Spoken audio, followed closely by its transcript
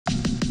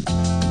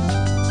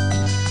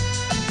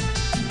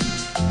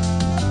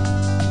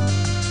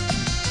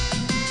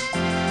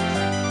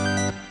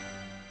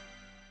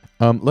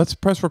Let's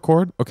press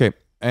record. Okay.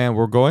 And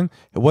we're going.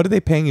 What are they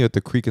paying you at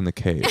the Creek in the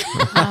Cave?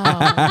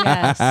 Oh,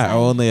 yes.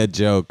 Only a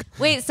joke.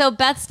 Wait, so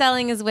Beth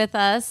Stelling is with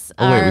us.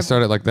 Oh, wait, we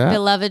started like that?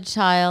 Beloved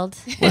child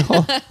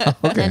Okay.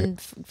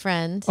 and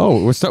friend.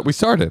 Oh, we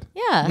started.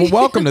 Yeah. Well,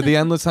 welcome to the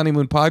Endless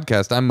Honeymoon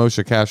Podcast. I'm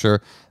Moshe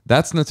Kasher.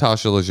 That's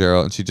Natasha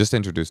Leggero, and she just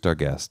introduced our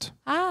guest.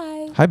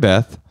 Hi. Hi,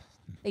 Beth.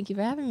 Thank you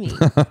for having me.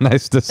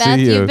 Nice to Beth,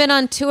 see you. you've been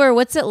on tour.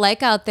 What's it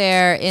like out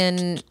there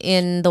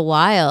in the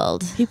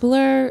wild? People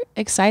are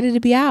excited to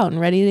be out and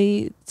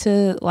ready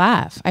to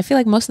laugh. I feel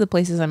like most of the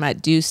places I'm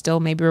at do still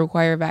maybe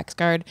require a Vax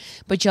card,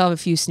 but you'll have a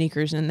few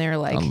sneakers and they're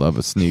like, I love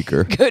a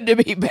sneaker. good to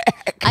be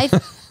back.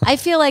 I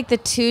feel like the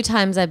 2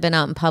 times I've been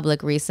out in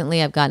public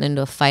recently, I've gotten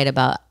into a fight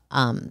about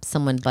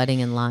someone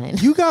butting in line.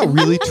 You got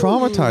really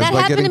traumatized That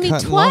by happened getting to me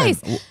cut in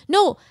twice. line.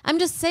 No, I'm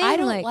just saying. I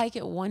don't like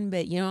it one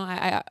bit. You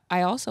know,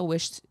 I also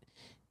wished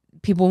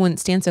people wouldn't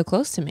stand so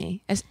close to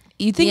me.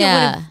 You think it would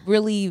have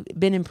really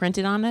been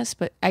imprinted on us,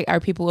 but are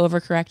people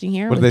overcorrecting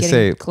here? What did with they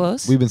getting say?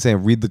 Close. We've been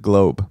saying, read the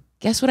globe.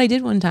 Guess what I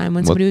did one time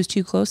when somebody was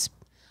too close?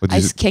 I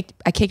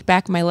kicked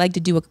back my leg to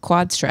do a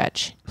quad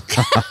stretch.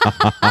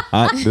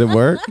 Did it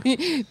work?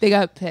 They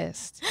got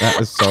pissed.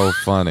 That is so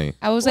funny.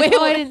 I was like,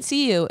 I didn't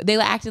see you. They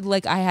acted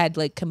like I had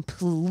like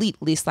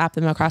completely slapped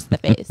them across the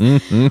face.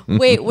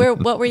 Wait,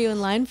 what were you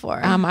in line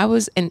for? I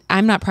was, and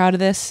I'm not proud of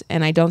this,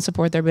 and I don't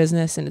support their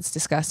business, and it's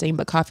disgusting,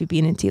 but coffee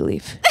bean and tea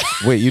leaf.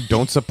 Wait, you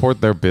don't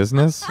support their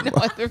business? No,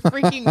 they're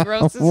freaking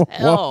gross as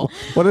hell.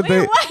 What did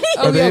they?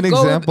 Are they an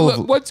example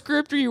of? What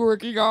script are you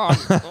working on?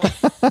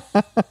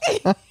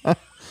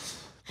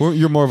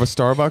 You're more of a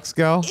Starbucks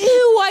gal?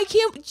 Ew, I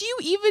can't. Do you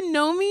even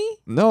know me?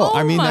 No, oh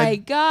I mean, my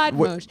God,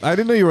 Moshe. I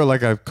didn't know you were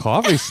like a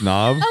coffee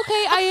snob.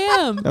 Okay, I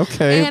am.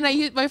 Okay.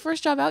 And my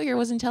first job out here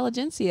was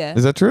Intelligentsia.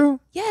 Is that true?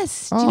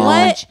 Yes. Oh. Do you know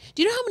what?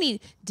 Do you know how many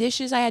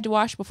dishes I had to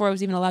wash before I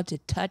was even allowed to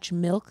touch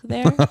milk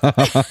there?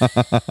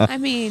 I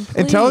mean, please.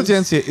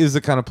 Intelligentsia is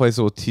the kind of place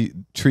that will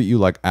treat you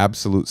like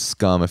absolute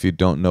scum if you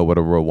don't know what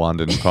a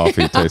Rwandan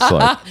coffee tastes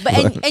like.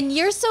 But and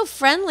you're so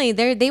friendly.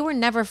 They were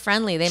never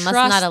friendly. They must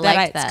not have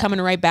liked that. It's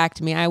coming right back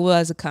to me. I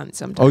was a cunt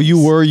sometimes. Oh,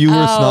 you were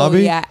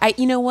snobby? Yeah.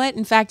 You know what?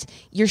 In fact,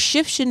 your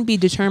shift shouldn't be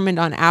determined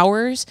on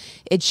hours.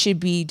 It should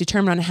be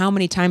determined on how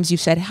many times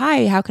you've said,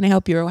 hi, how can I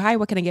help you? Or hi,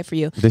 what can I get for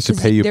you? They should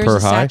pay you per high?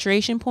 There's a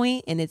saturation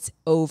point and it's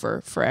over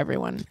for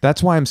everyone.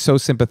 That's why I'm so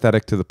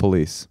sympathetic to the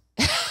police.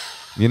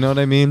 You know what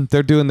I mean?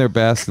 They're doing their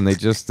best, and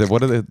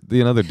what are they?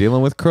 They're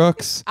dealing with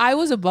crooks. I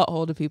was a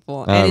butthole to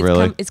people. Oh, and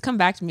really? It's come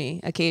back to me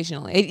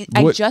occasionally.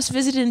 I just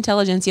visited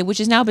Intelligentsia, which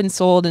has now been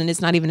sold, and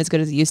it's not even as good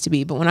as it used to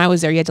be. But when I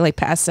was there, you had to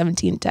pass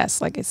 17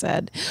 tests, like I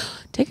said.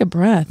 Take a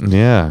breath.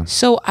 Yeah.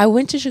 So I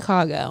went to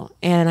Chicago,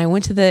 and I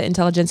went to the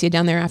Intelligentsia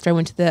down there after I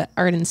went to the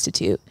Art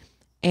Institute.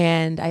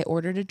 And I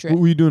ordered a drink.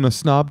 Were you doing a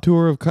snob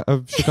tour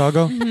of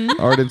Chicago?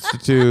 Art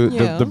Institute,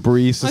 Yeah. the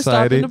Brie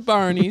Society? I stopped into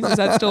Barney's. Is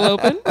that still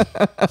open?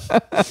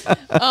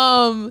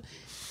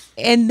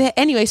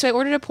 Anyway, so I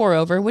ordered a pour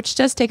over, which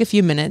does take a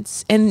few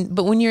minutes.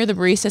 But when you're the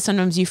barista,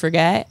 sometimes you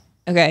forget.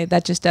 Okay,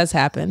 that just does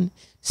happen.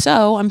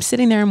 So I'm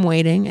sitting there, I'm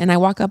waiting, and I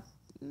walk up,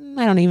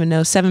 I don't even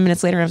know, 7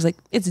 minutes later, I was like,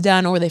 it's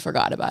done, or they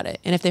forgot about it.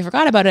 And if they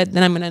forgot about it,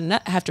 then I'm going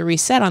to have to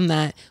reset on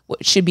that,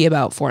 what should be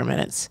about 4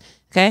 minutes.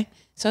 Okay?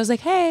 So I was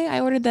like, hey, I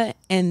ordered that.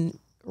 And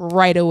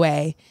right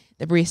away,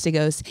 the barista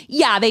goes,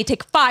 yeah, they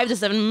take 5 to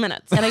 7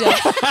 minutes. And I go,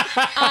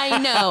 I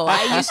know.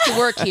 I used to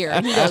work here.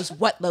 And he goes,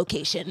 what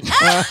location? And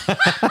I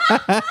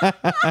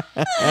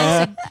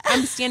said,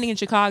 I'm standing in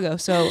Chicago.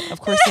 So,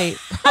 of course, they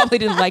probably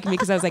didn't like me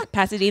because I was like,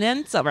 Pasadena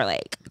and Silver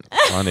Lake.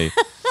 Funny.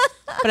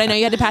 But I know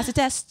you had to pass a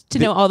test to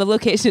know all the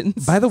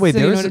locations. By the way, so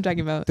you know what I'm talking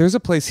about. There's a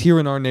place here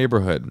in our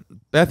neighborhood.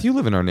 Beth, you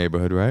live in our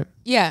neighborhood, right?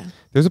 Yeah.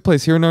 There's a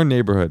place here in our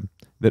neighborhood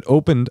that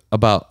opened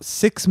about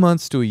 6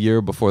 months to a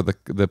year before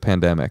the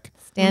pandemic.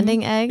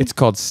 Standing egg? It's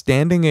called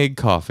Standing Egg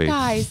Coffee.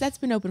 Guys, that's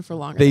been open for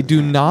longer. They than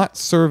do that. not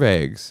serve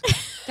eggs.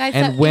 Guys,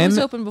 and it was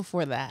open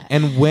before that.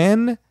 And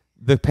when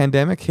the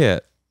pandemic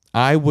hit,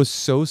 I was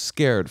so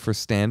scared for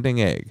Standing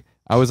Egg.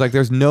 I was like,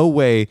 there's no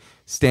way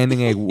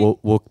Standing Egg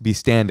will be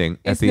standing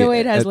at the no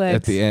way it has legs.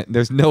 At the end.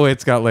 There's no way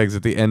it's got legs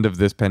at the end of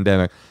this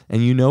pandemic.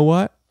 And you know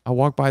what? I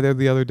walked by there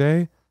the other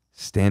day.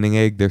 Standing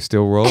Egg, they're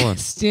still rolling.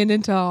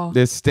 Standing tall.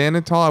 They're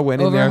standing tall. I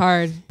went in Over there.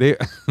 hard.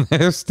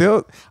 They're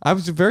still. I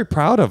was very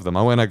proud of them.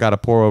 I got a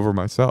pour over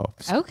myself.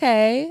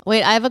 Okay.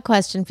 Wait, I have a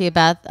question for you,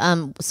 Beth.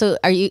 So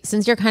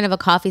since you're kind of a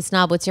coffee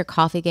snob, what's your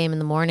coffee game in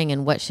the morning,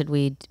 and should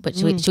we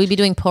be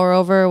doing pour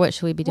over? What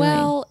should we be doing?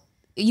 Well,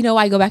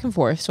 I go back and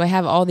forth, so I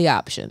have all the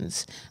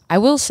options. I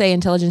will say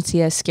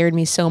Intelligentsia scared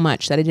me so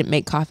much that I didn't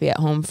make coffee at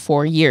home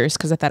for years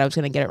because I thought I was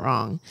going to get it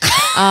wrong.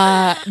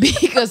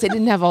 Because they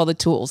didn't have all the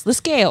tools, the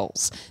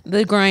scales,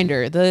 the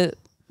grinder, the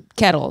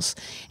kettles.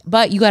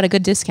 But you got a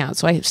good discount,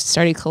 so I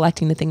started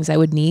collecting the things I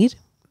would need.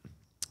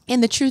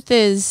 And the truth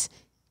is,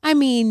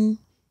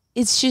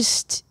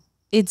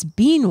 it's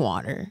bean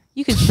water.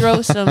 You could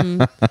throw some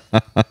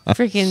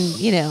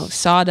freaking,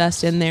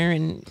 sawdust in there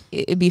and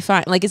it'd be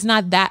fine. Like, it's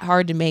not that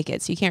hard to make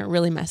it, so you can't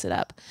really mess it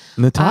up.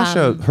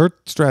 Natasha, her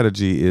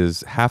strategy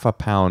is half a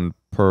pound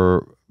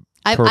per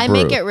I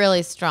make brew. it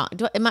really strong.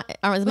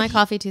 Is my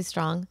coffee too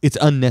strong? It's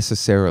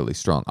unnecessarily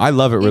strong. I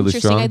love it really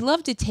Interesting. strong. I'd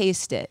love to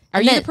taste it. Are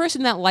And you then- the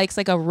person that likes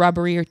like a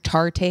rubbery or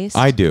tar taste?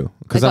 I do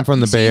because Like I'm from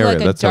the so Bay you Area.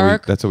 like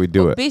a That's how we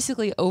do it.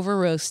 Basically over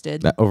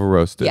roasted. That over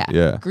roasted.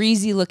 Yeah.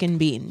 Greasy looking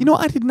bean. You know,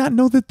 I did not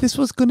know that this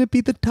was going to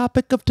be the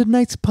topic of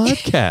tonight's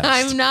podcast.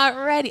 I'm not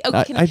ready.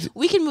 Okay,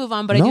 we can move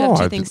on, but I do have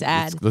two things to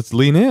add. Let's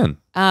lean in.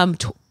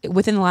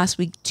 Within the last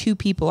week, 2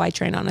 people I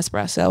trained on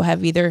espresso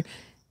have either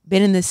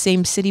been in the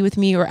same city with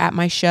me or at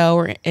my show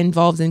or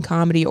involved in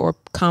comedy or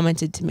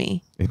commented to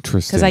me.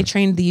 Interesting. Because I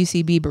trained the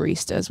UCB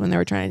baristas when they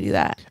were trying to do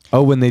that.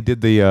 Oh, when they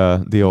did the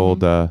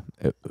old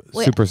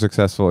super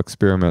successful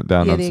experiment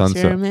down on the Sunset.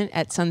 experiment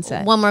at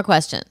Sunset. One more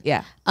question.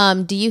 Yeah.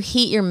 Do you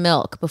heat your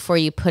milk before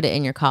you put it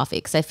in your coffee?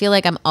 Because I feel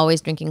like I'm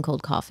always drinking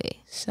cold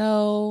coffee.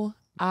 So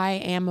I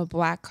am a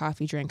black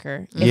coffee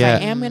drinker. If Yeah. I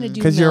am going to do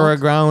milk. Because you're a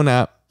grown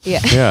up. Yeah.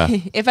 Yeah.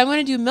 If I'm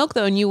going to do milk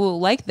though, and you will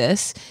like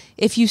this,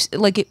 if you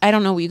like, I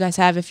don't know what you guys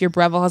have. If your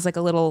Breville has like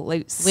a little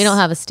like, We don't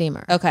have a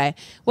steamer. Okay.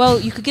 Well,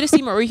 you could get a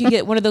steamer, or you could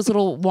get one of those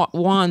little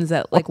wands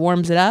that like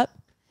warms it up,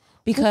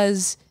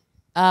 because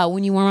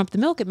when you warm up the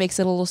milk, it makes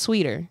it a little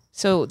sweeter.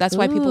 So that's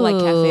why people like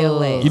cafe au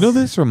lait. You know,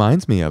 this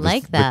reminds me of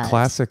Like the that.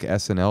 classic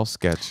SNL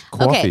sketch,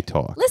 Coffee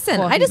Talk. Listen,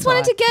 Coffee I just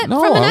wanted to talk. get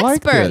No, from an I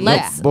liked expert. it.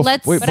 Let's No,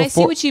 let's. wait, But I see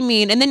before- what you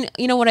mean. And then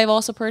you know what I've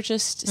also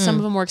purchased? Some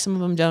of them work, some of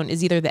them don't.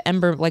 Is either the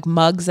Ember like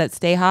mugs that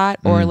stay hot,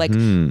 or like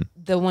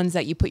the ones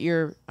that you put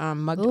your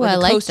mug, Ooh, like I a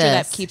like coaster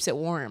that this. keeps it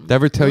warm. Did I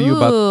ever tell you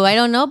about Ooh, I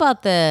don't know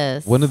about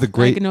this. one of the I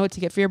great know what to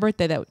get for your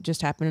birthday that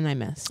just happened and I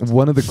missed.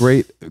 one of the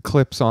great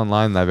clips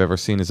online that I've ever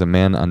seen is a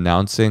man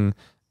announcing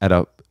at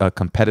a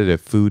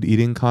competitive food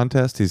eating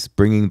contest. He's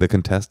bringing the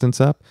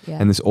contestants up, Yeah.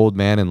 and this old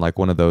man in like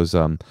one of those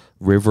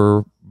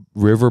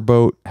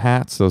riverboat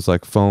hats, those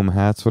like foam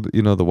hats, what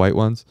you know, the white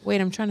ones, Wait,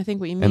 I'm trying to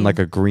think what you mean. and like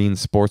a green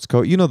sports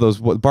coat. You know those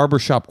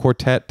barbershop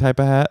quartet type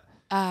of hat.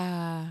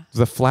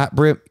 The flat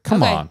brim.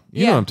 Come Okay, on,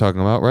 you know yeah. what I'm talking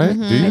about, right?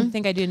 Do I you?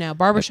 think I do now.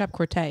 Barbershop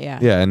Quartet, yeah.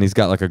 Yeah, and he's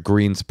got like a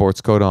green sports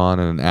coat on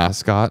and an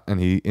ascot, and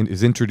he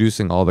is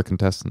introducing all the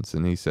contestants,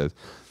 and he says,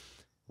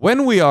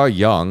 "When we are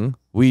young,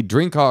 we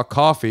drink our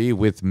coffee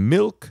with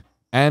milk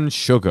and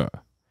sugar.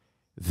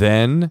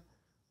 Then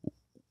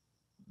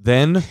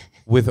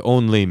with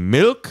only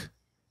milk,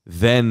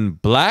 then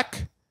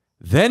black,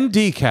 then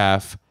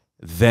decaf,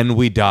 then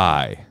we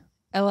die."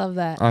 I love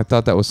that. I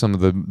thought that was some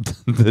of the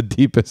the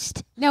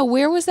deepest. Now,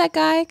 where was that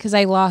guy? Because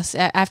I lost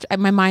after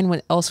my mind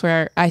went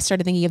elsewhere. I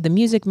started thinking of the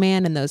Music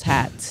Man and those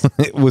hats.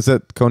 It was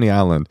at Coney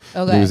Island.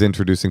 Okay. He was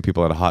introducing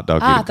people at a hot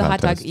dog eating The hot dog.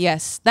 contest.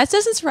 Yes, that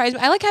doesn't surprise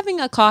me. I like having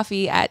a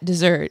coffee at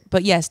dessert,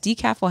 but yes,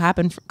 decaf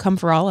will come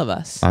for all of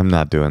us. I'm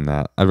not doing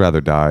that. I'd rather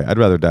die. I'd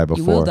rather die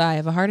before. You will die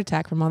of a heart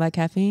attack from all that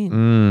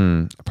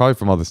caffeine. Probably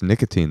from all this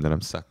nicotine that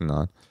I'm sucking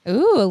on.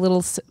 Ooh, a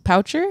little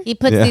poucher. He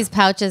puts Yeah. these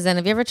pouches in.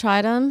 Have you ever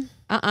tried them?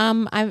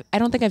 I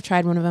don't think I've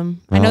tried one of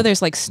them. I know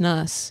there's like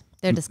snus,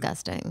 They're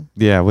disgusting.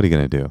 Yeah, what are you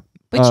gonna do?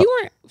 but you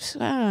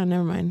weren't.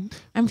 Never mind.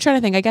 I'm trying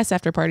to think. I guess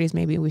after parties,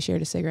 maybe we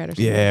shared a cigarette or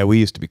something. Yeah, we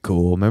used to be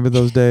cool. Remember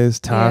those days?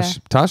 Tosh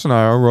and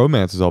I, our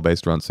romance is all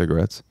based around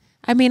cigarettes.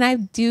 I mean, I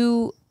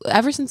do.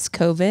 Ever since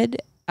COVID,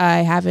 I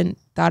haven't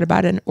thought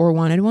about it or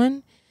wanted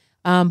one.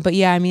 But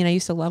yeah, I mean, I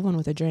used to love one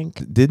with a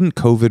drink. Didn't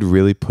COVID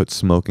really put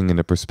smoking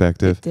into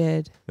perspective? It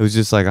did. It was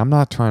just like, I'm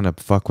not trying to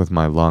fuck with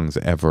my lungs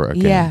ever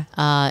again.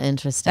 Yeah.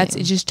 Interesting.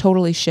 It just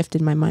totally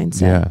shifted my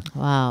mindset. Yeah.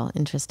 Wow,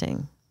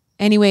 interesting.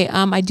 Anyway,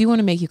 I do want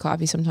to make you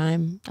coffee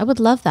sometime. I would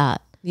love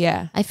that.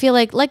 Yeah. I feel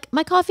like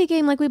my coffee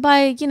game, like we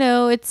buy,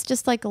 it's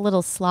just like a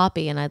little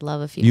sloppy, and I'd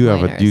love a few.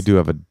 You do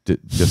have a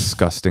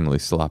disgustingly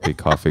sloppy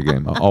coffee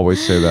game. I'll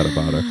always say that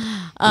about her.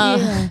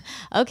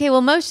 Okay,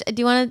 well, Moshe,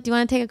 do you want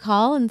to take a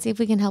call and see if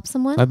we can help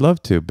someone? I'd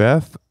love to.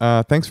 Beth,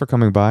 thanks for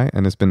coming by,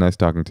 and it's been nice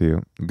talking to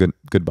you.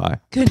 Goodbye.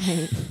 Good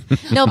night.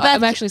 No, Beth,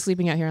 I'm actually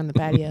sleeping out here on the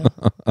patio.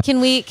 can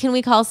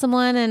we call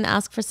someone and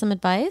ask for some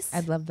advice?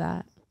 I'd love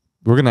that.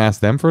 We're gonna ask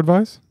them for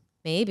advice?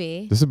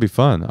 Maybe. This would be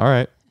fun. All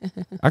right.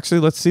 Actually,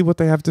 let's see what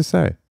they have to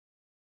say.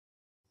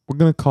 We're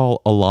going to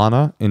call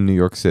Alana in New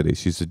York City.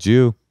 She's a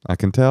Jew. I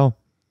can tell.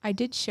 I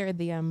did share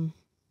the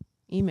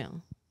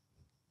email.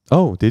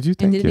 Oh, did you? And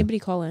Thank did you. anybody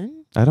call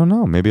in? I don't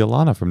know. Maybe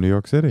Alana from New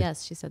York City.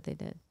 Yes, she said they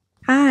did.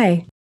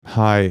 Hi.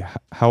 Hi.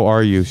 How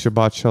are you?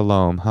 Shabbat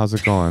shalom. How's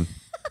it going?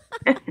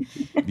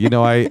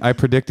 I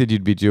predicted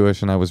you'd be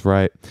Jewish, and I was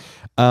right.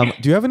 Do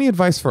you have any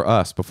advice for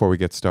us before we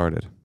get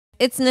started?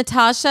 It's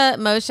Natasha,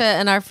 Moshe,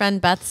 and our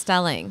friend Beth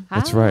Stelling.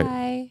 That's right.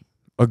 Hi.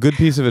 A good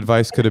piece of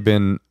advice could have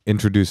been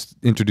introduce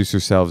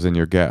yourselves and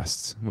your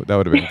guests. That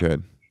would have been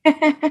good.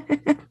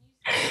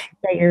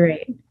 Yeah, you're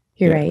right.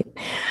 You're right.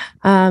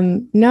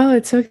 No,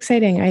 it's so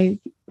exciting.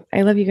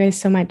 I love you guys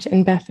so much.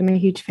 And Beth, I'm a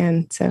huge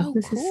fan. So Oh,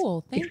 this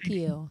cool. is Thank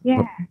you.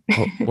 yeah.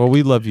 Well,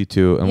 we love you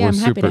too, and Yeah, we're I'm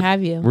super happy to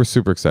have you. We're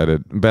super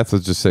excited. Beth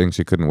was just saying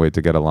she couldn't wait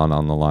to get Alana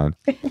on the line.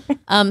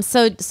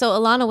 So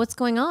Alana, what's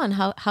going on?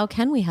 How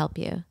can we help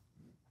you?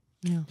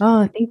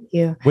 Oh, thank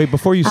you. Wait,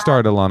 before you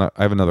start, Alana,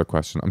 I have another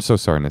question. I'm so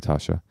sorry,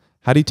 Natasha.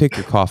 How do you take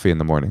your coffee in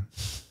the morning?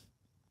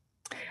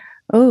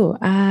 Oh,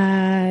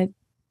 I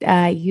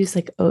use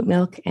like oat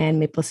milk and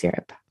maple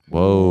syrup.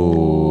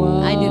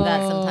 Whoa. I do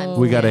that sometimes.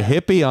 We got a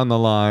hippie on the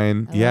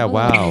line. Yeah,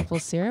 wow. Maple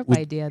syrup With-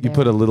 idea. You There.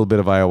 put a little bit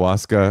of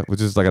ayahuasca,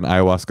 which is like an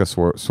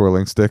ayahuasca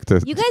swirling stick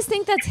to. You guys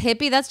think that's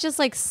hippie? That's just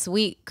like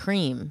sweet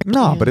cream.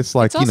 No, but it's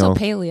like, It's also you know.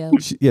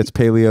 paleo. It's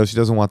paleo. She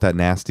doesn't want that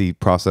nasty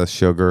processed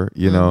sugar,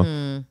 you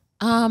know.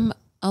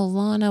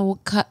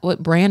 Alana,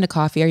 what brand of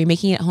coffee are you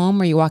making at home,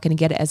 or are you walking to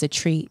get it as a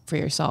treat for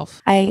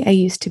yourself? I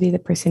used to be the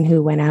person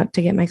who went out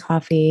to get my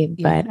coffee,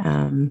 Yeah.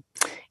 but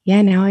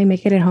yeah, now I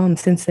make it at home.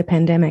 Since the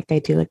pandemic, I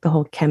do like the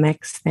whole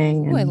Chemex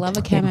thing. Oh, I and- love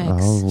a Chemex.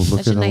 Oh, look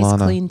Such at a nice,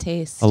 Alana. clean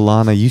taste.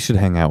 Alana, you should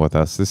hang out with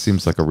us. This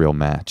seems like a real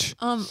match.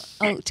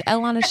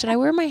 Alana, should I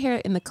wear my hair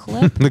in the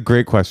clip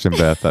Great question,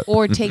 Beth.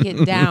 or take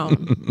it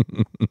down?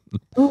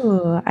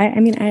 Oh, I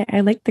mean,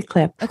 I like the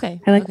clip. Okay.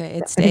 I like okay. that.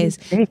 It stays.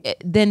 I think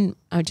it's great. Then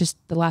just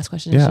the last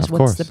question is Yeah, just of what's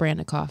course. the brand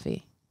of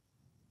coffee?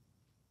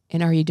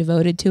 And are you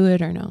devoted to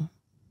it or no?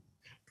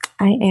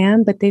 I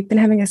am, but they've been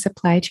having a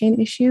supply chain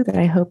issue that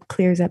I hope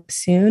clears up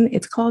soon.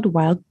 It's called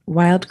Wild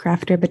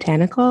Crafter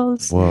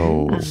Botanicals.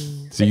 Whoa.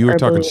 So you were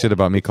talking shit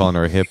about me calling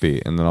her a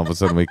hippie, and then all of a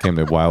sudden we came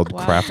to Wild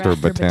Wild Crafter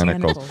Crafter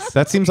Botanicals. Botanicals.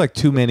 That seems like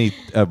too many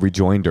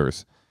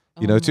rejoinders.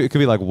 You know, it could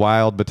be like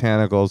Wild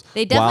Botanicals.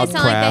 They definitely Wild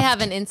sound like they Craft.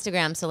 have an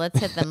Instagram, so let's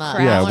hit them up.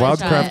 Yeah, I Yeah, wanna Wild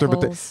try it.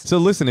 Crafter. So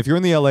listen, if you're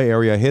in the LA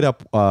area, hit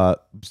up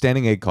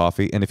Standing Egg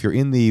Coffee, and if you're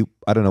in the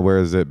I don't know where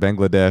is it,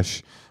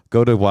 Bangladesh,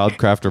 go to Wild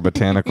Crafter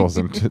Botanicals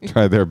and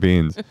try their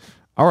beans.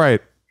 All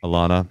right,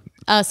 Alana.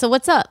 So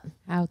what's up?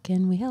 How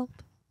can we help?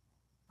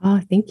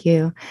 Oh, thank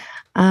you.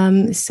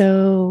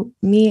 So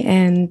me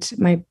and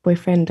my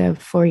boyfriend of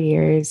 4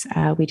 years,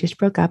 we just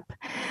broke up.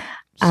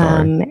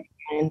 Sorry.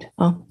 And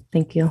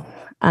thank you.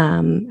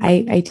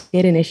 I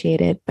did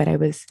initiate it, but I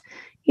was,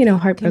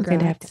 heartbroken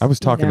to have to. I was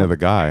talking to the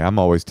guy. I'm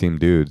always team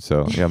dude,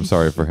 so yeah, I'm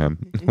sorry for him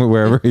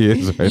wherever he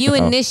is right You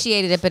now.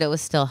 initiated it, but it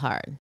was still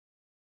hard.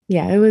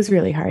 Yeah, it was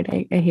really hard.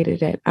 I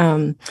hated it.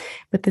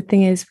 But the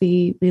thing is,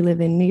 we live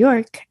in New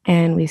York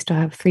and we still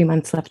have 3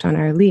 months left on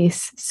our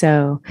lease.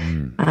 So,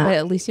 But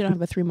at least you don't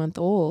have a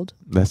 3-month-old.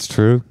 That's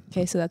true.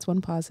 Okay, so that's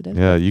one positive.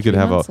 Yeah, you could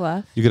 3 have months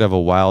left. you could have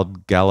a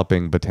wild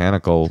galloping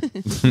botanical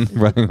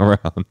running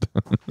around.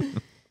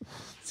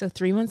 So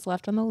 3 months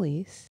left on the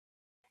lease.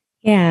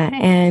 yeah,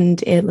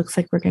 and it looks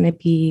like we're going to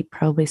be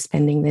probably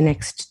spending the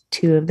next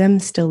 2 of them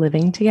still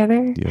living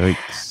together.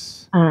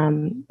 Yikes.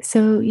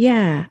 So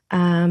yeah.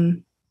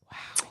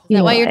 Is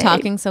that why you're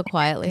talking so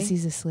quietly? Because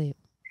he's asleep.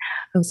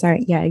 Oh,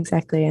 sorry. Yeah,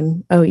 exactly.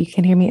 And you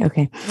can hear me?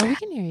 Okay. Oh, we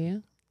can hear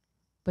you.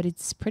 But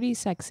it's pretty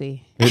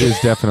sexy. It is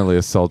definitely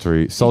a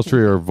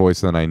sultrier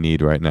voice than I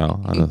need right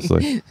now,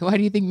 honestly. Why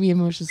do you think me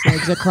and Moshe's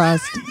legs are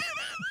crossed?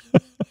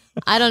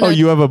 I don't know. Oh,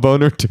 you have a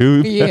boner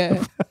too?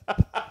 Yeah.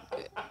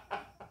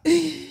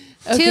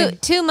 Okay.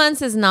 2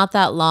 months is not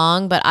that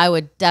long, but I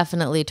would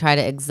definitely try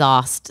to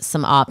exhaust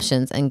some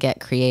options and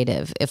get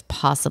creative if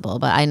possible.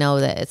 But I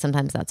know that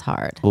sometimes that's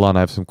hard. Alana,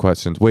 I have some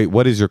questions. Wait,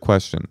 what is your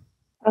question?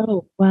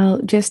 Oh,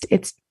 well,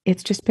 it's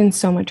just been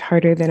so much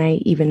harder than I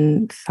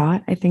even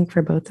thought, I think,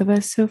 for both of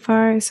us so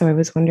far. So I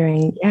was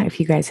wondering, if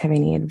you guys have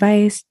any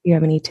advice, do you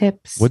have any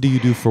tips? What do you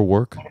do for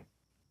work?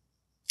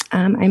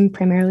 I'm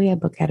primarily a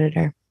book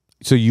editor.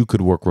 So you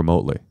could work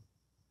remotely.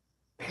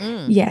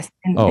 Yes.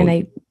 And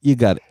I You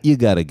got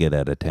to get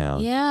out of town.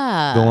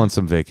 Yeah. Go on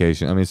some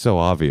vacation. I mean, it's so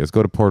obvious.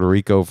 Go to Puerto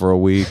Rico for a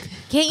week.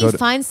 Can't Go you to-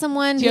 find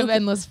someone Do you who have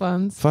endless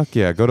funds? Fuck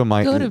yeah. Go to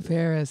my. Go to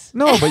Paris.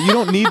 No, but you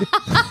don't need.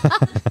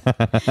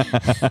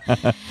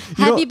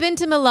 Have you been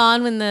to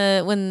Milan when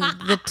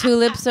the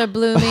tulips are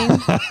blooming?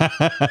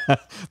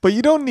 But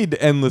you don't need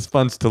endless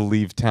funds to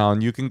leave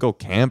town. You can go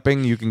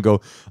camping. You can go.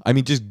 I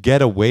mean, just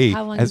get away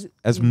How long is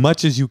as it-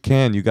 much as you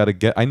can. You got to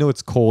get. I know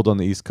it's cold on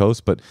the East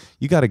Coast, but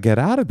you got to get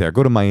out of there.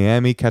 Go to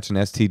Miami, catch an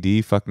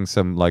STD, fucking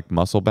some like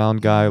muscle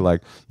bound guy.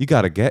 Like you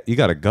got to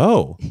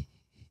go.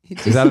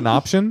 Is that an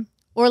option?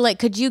 Or like,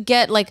 could you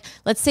get like,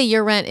 let's say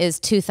your rent is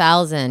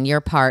 $2,000,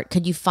 your part.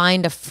 Could you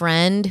find a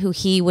friend who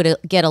he would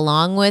get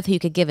along with, who you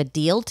could give a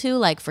deal to,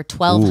 like for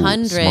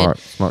 $1,200?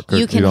 Smart. You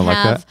You can don't like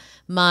have that?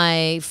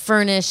 my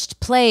furnished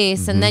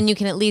place, and then you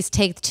can at least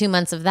take 2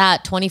 months of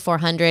that,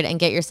 $2,400, and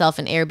get yourself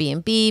an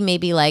Airbnb,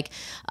 maybe like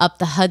up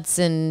the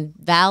Hudson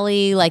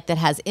Valley, like that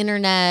has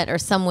internet, or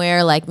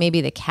somewhere like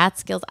maybe the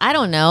Catskills. I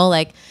don't know,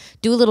 like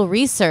do a little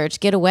research,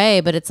 get away.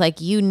 But it's like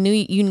you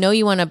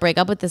want to break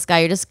up with this guy.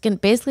 You're just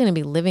basically gonna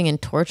be living in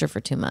torture for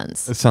 2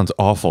 months. It sounds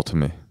awful to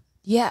me.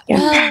 Yeah.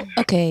 Well,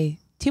 okay.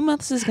 2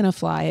 months is going to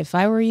fly. If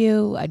I were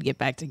you, I'd get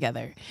back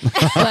together.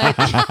 But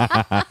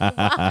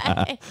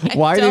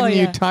Why tell didn't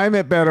you ya. time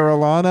it better,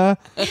 Alana?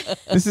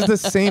 This is the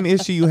same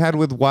issue you had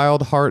with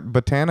Wild Heart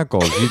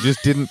Botanicals. You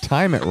just didn't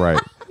time it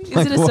right.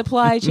 is it a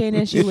supply chain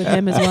issue with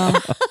him as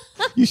well?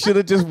 You should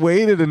have just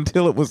waited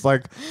until it was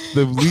like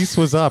the lease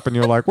was up, and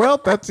you're like, well,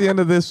 that's the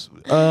end of this.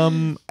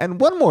 And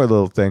one more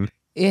little thing.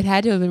 It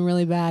had to have been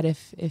really bad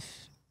if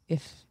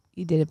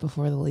you did it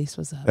before the lease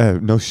was up.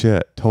 No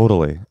shit,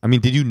 totally. I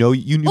mean, did you know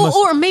you must?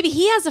 Or maybe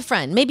he has a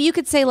friend. Maybe you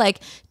could say like,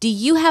 do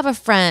you have a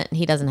friend?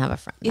 He doesn't have a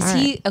friend. Is All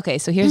he right. okay?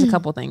 So here's a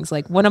couple things.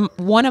 Like one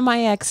of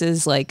my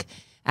exes, like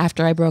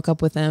after I broke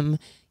up with him,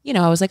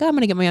 I was like, oh, I'm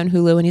gonna get my own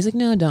Hulu, and he's like,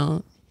 no,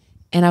 don't.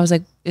 And I was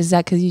like, is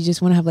that because you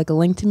just want to have like a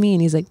link to me?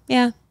 And he's like,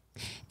 yeah.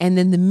 And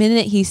then the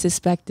minute he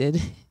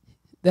suspected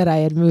that I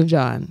had moved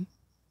on,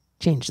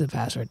 changed the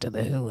password to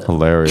the Hulu.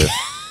 Hilarious.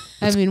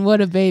 I mean, what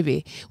a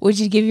baby. Would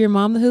you give your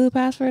mom the Hulu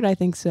password? I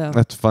think so.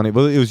 That's funny.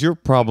 Well, it was your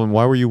problem.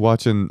 Why were you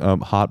watching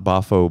Hot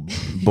Boffo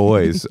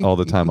Boys all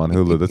the time on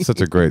Hulu? That's such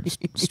a great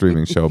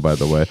streaming show, by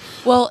the way.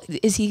 Well,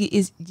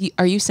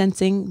 are you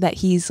sensing that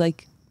he's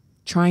like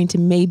trying to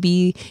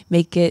maybe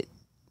make it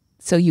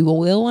so you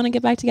will want to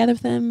get back together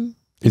with him?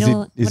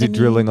 Is he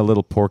drilling a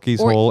little Porky's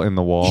hole in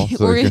the wall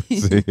so he can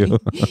see you?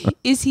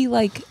 Is he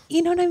like,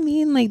 you know what I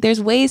mean? Like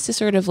there's ways to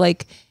sort of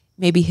like,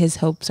 maybe his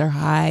hopes are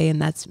high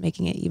and that's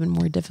making it even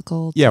more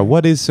difficult. Yeah.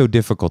 What is so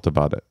difficult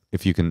about it?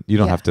 If you can, you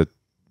don't have to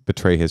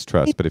betray his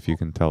trust, but if you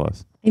can tell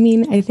us. I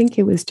mean, I think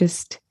it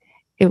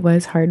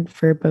was hard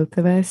for both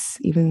of us,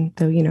 even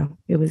though,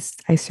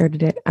 I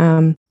started it.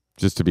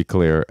 Just to be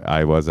clear,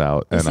 I was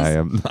out and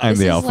I'm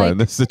the alpha in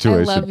this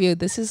situation. I love you.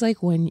 This is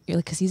like when you're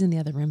like, cause he's in the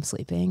other room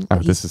sleeping. Oh,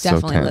 He's this is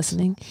definitely so tense.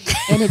 listening.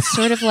 And it's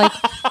sort of like,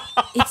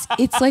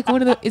 it's like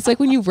it's like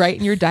when you write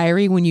in your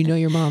diary, when you know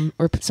your mom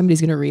or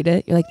somebody's going to read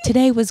it, you're like,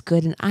 today was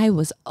good. And I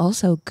was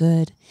also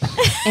good.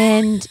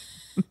 And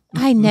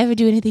I never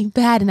do anything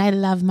bad. And I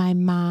love my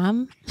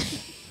mom.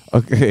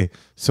 Okay.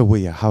 So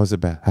how is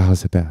it bad? How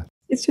is it bad?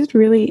 It's just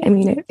really, I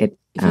mean, If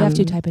you have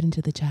to, type it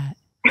into the chat.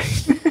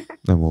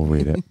 Then we'll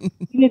read it.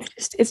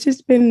 It's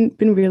just been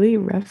really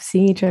rough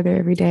seeing each other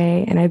every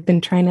day. And I've been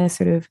trying to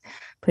sort of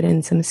put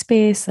in some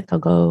space. Like I'll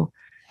go,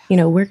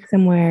 work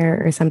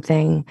somewhere or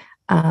something.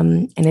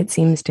 And it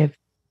seems to have,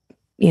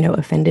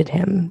 offended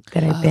him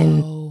that I've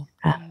been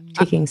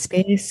taking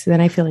space. So then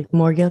I feel like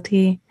more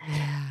guilty.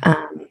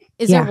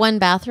 Is there one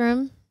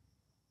bathroom?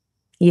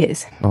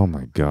 Yes. Oh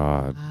my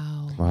God.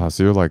 Wow.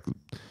 So you're like,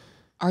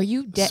 are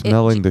you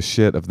smelling the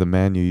shit of the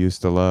man you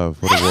used to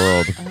love? What a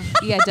world.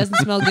 Yeah, it doesn't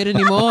smell good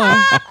anymore.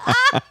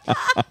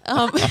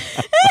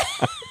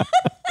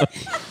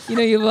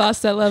 You've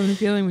lost that love and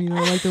feeling when you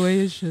don't like the way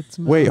his shit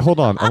smells. Wait,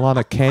 hold on.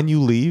 Alana, can you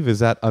leave? Is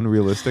that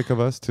unrealistic of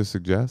us to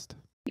suggest?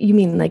 You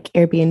mean like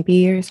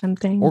Airbnb or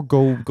something? Or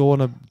go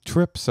on a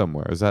trip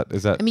somewhere? Is that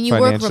I mean, you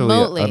work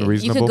remotely.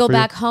 unreasonable? You could go for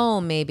back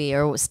home maybe,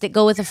 or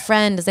go with a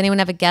friend. Does anyone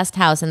have a guest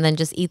house and then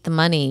just eat the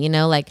money?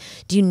 Like,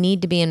 do you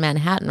need to be in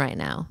Manhattan right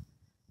now?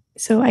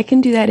 So I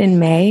can do that in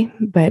May,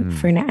 but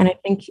for now, and I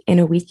think in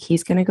a week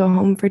he's going to go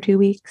home for 2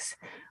 weeks,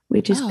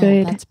 which is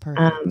good. That's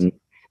perfect.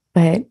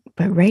 But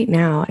right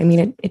now, I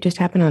mean, it just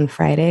happened on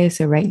Friday,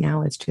 so right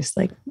now it's just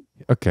like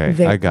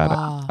okay. I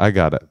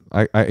got it.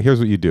 I here's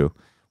what you do.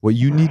 What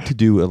you need to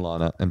do,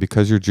 Ilana, and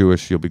because you're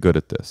Jewish, you'll be good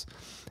at this.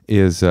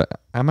 Is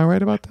am I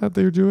right about that?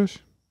 That you're Jewish?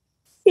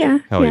 Yeah.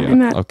 Hell yeah.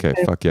 yeah. Okay.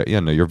 Fuck yeah. Yeah.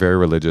 No, you're very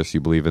religious. You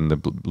believe in the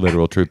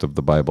literal truth of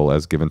the Bible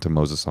as given to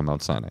Moses on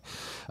Mount Sinai.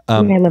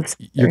 I love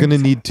you're going to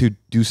need to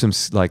do some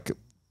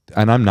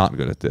and I'm not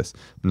good at this.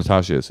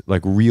 Natasha is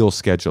like real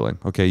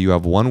scheduling. Okay. You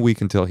have 1 week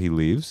until he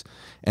leaves.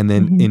 And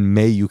then in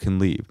May you can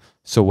leave.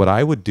 So what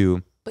I would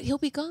do. But he'll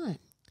be gone.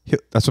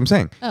 That's what I'm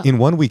saying. Oh. In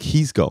 1 week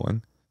he's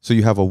going. So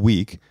you have a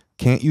week.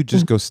 Can't you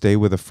just go stay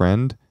with a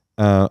friend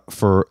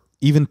for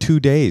even 2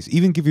 days?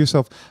 Even give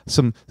yourself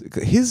some.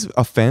 His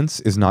offense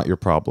is not your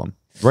problem.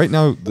 Right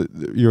now,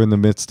 you're in the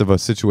midst of a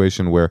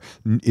situation where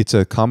it's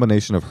a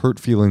combination of hurt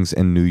feelings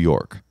and New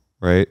York,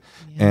 right?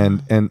 Yeah.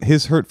 And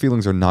his hurt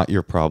feelings are not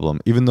your problem.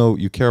 Even though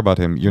you care about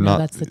him, you're not.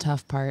 That's the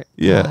tough part.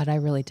 Yeah. God, I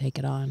really take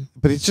it on.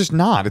 But it's just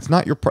not. It's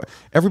not your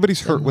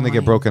everybody's hurt when they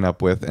get broken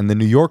up with. And the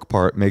New York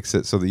part makes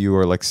it so that you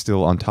are like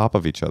still on top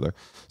of each other.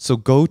 So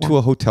go to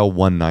a hotel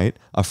one night,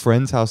 a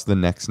friend's house the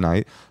next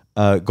night,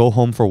 go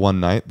home for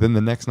one night, then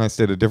the next night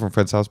stay at a different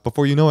friend's house.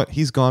 Before you know it,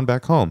 he's gone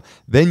back home.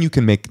 Then you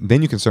can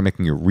start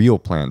making your real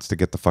plans to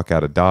get the fuck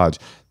out of Dodge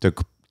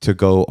to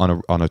go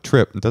on a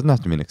trip. It doesn't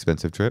have to be an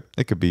expensive trip.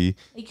 It could be.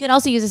 You could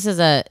also use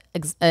this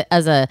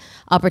as a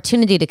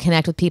opportunity to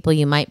connect with people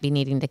you might be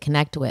needing to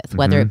connect with,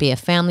 whether it be a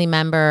family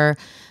member.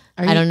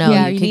 I don't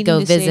know. You could go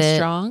visit. Stay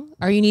strong?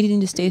 Are you needing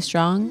to stay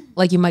strong?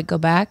 Like you might go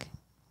back,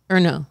 or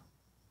no?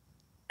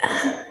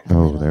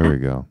 Oh, there we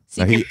go.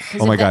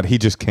 Oh my God, he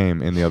just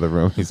came in the other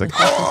room. He's like,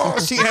 oh,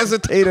 she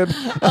hesitated.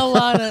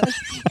 Alana,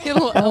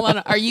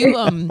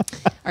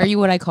 are you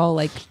what I call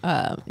like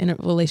in a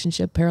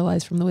relationship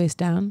paralyzed from the waist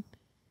down?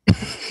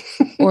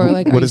 Or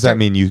like, what does that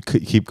mean? You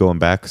keep going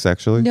back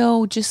sexually?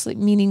 No, just like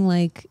meaning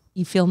like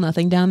you feel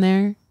nothing down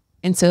there,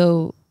 and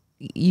so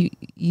you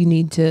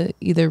need to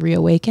either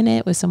reawaken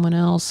it with someone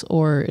else,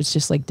 or it's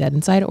just like dead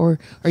inside, or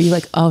are you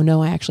like, oh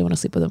no, I actually want to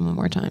sleep with him one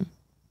more time?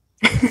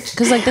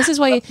 Because like this is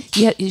why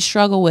you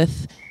struggle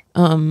with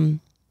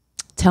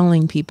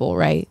telling people,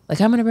 right?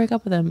 Like, I'm gonna break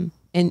up with them,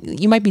 and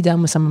you might be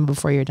done with someone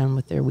before you're done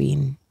with their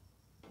ween.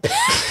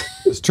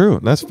 It's true.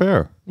 That's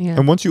fair. Yeah.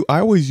 And I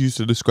always used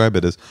to describe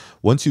it as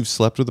once you've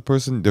slept with a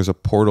person, there's a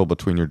portal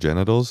between your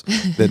genitals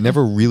that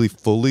never really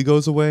fully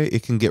goes away.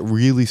 It can get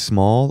really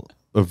small,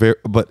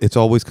 but it's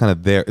always kind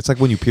of there. It's like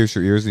when you pierce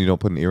your ears and you don't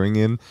put an earring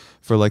in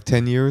for like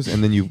 10 years,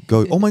 and then you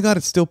go, oh my God,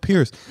 it's still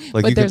pierced.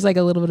 Like, but there's like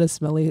a little bit of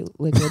smelly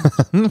liquid.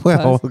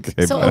 Well,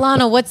 okay. So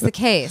Alana, what's the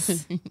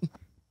case?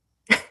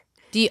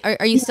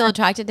 Are you still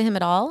attracted to him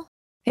at all?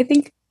 I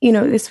think,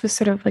 this was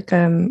sort of like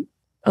a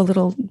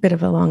little bit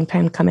of a long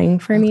time coming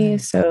for me.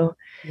 So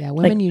yeah,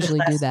 women like, usually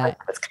do that.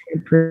 Was kind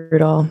of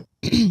brutal.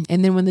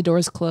 And then when the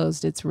door's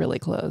closed, it's really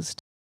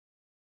closed.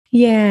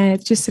 Yeah,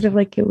 it's just sort of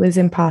like it was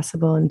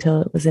impossible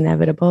until it was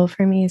inevitable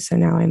for me. So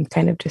now I'm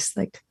kind of just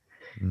like,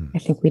 I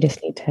think we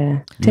just need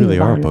to You really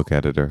move are on. a book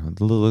editor.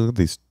 Look at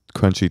these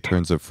crunchy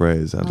turns of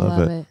phrase. I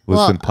love it. It was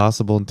Well,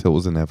 impossible until it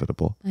was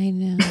inevitable. I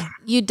know.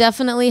 You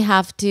definitely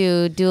have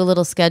to do a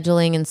little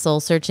scheduling and soul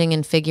searching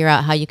and figure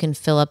out how you can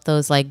fill up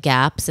those like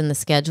gaps in the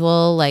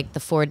schedule, like the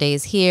 4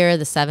 days here,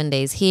 the 7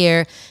 days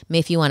here.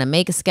 If you want to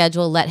make a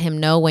schedule, let him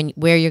know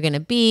where you're going to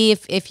be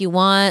if you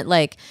want,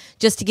 like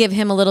just to give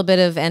him a little bit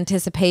of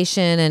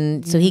anticipation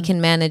and so he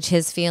can manage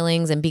his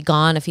feelings and be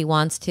gone if he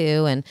wants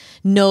to and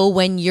know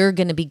when you're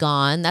going to be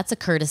gone. That's a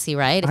courtesy,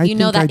 right? If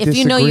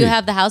you know you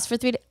have the house for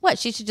 3 days, what?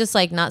 She should just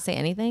like not say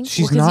anything?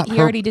 She's Well, not he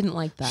her, already didn't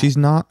like that.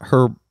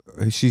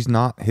 She's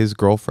not his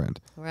girlfriend.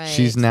 Right.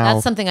 She's now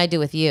That's something I do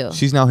with you.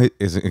 She's now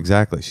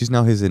she's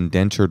now his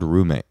indentured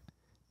roommate.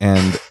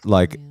 And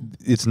like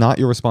it's not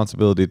your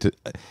responsibility to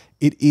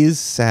it is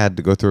sad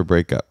to go through a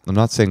breakup. I'm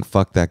not saying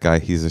fuck that guy,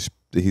 he's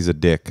a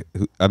dick.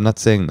 I'm not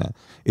saying that.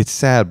 It's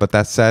sad, but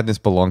that sadness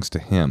belongs to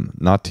him,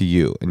 not to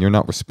you. And you're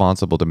not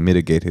responsible to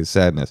mitigate his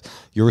sadness.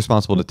 You're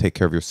responsible to take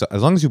care of yourself.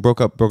 As long as you broke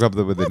up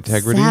with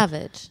integrity.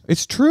 Savage.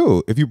 It's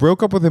true. If you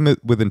broke up with him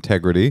with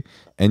integrity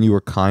and you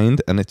were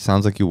kind, and it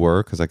sounds like you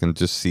were because I can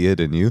just see it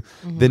in you,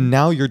 then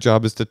now your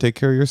job is to take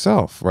care of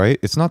yourself, right?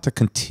 It's not to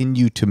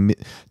continue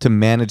to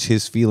manage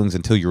his feelings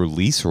until your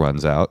lease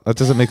runs out. That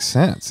doesn't make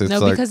sense. It's no,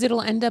 like, because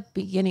it'll end up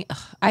beginning.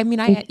 And then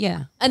I've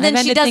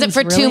she ended does it things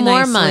for really 2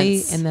 more nicely,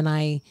 months. and then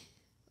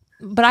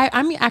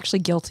I'm actually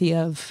guilty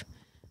of,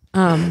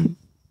 I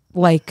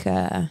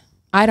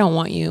don't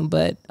want you,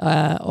 but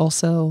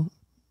also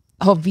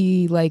I'll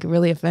be like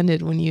really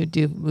offended when you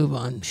do move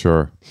on.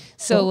 sure.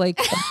 So like,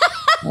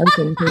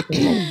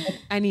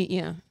 I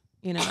need,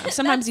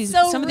 sometimes these,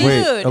 so some of rude.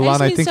 these, Wait,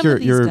 Alana, I need think some of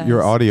these your guys.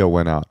 audio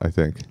went out. I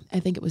think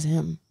it was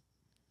him.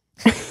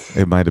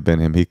 it might have been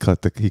him. He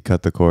cut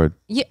the cord.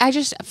 Yeah,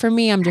 for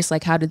me, I'm just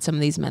like, how did some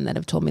of these men that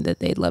have told me that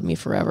they'd love me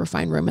forever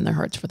find room in their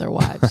hearts for their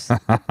wives?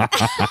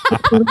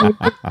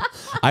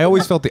 I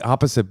always felt the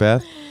opposite,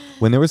 Beth.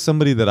 When there was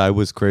somebody that I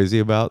was crazy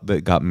about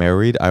that got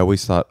married, I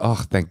always thought,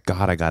 oh, thank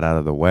God I got out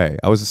of the way.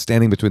 I was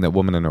standing between that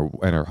woman and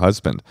her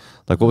husband.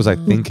 Like, what was I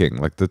thinking?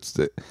 Like,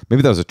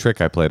 maybe that was a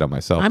trick I played on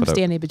myself. I'm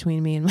standing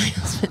between me and my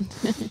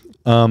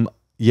husband.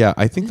 Yeah,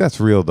 I think that's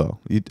real though.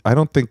 I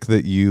don't think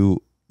that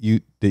you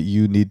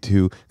need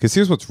to, because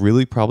here's what's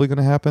really probably going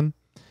to happen.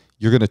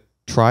 You're going to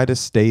try to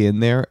stay in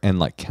there and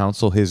like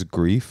counsel his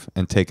grief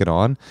and take it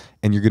on,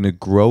 and you're going to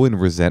grow in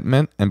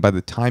resentment, and by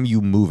the time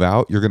you move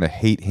out, you're going to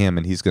hate him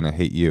and he's going to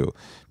hate you,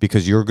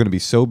 because you're going to be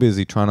so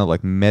busy trying to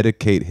like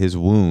medicate his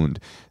wound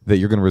that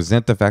you're going to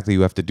resent the fact that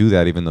you have to do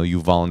that even though you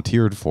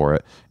volunteered for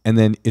it, and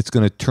then it's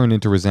going to turn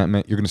into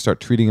resentment. You're going to start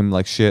treating him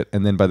like shit,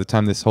 and then by the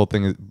time this whole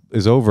thing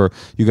is over,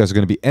 you guys are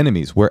going to be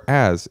enemies.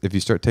 Whereas if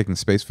you start taking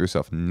space for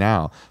yourself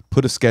now,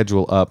 put a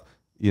schedule up,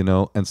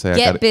 and say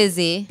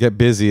Get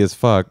busy as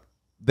fuck,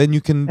 then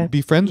you can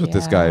be friends with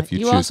this guy if you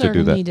choose to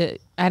do that.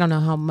 I don't know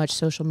how much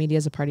social media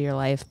is a part of your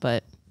life,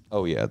 but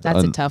Oh yeah,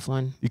 that's a tough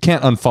one. You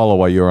can't unfollow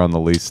while you're on the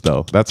lease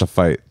though. That's a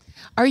fight.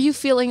 Are you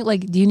feeling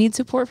like, do you need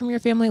support from your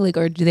family? Like,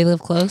 or do they live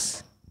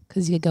close?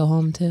 Because you go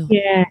home too.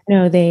 Yeah,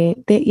 no,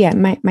 yeah,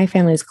 my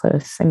family is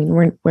close. I mean,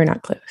 we're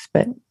not close,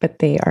 but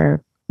they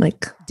are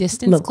like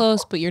Distance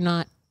close, but you're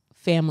not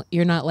family.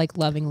 You're not like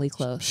lovingly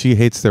close. She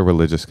hates their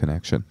religious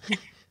connection.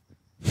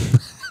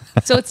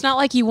 So it's not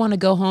like you want to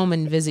go home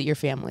and visit your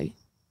family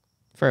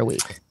for a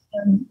week.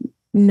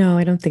 No,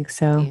 I don't think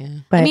so. Yeah.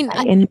 But I mean,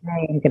 in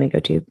May,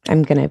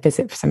 I'm going to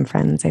visit some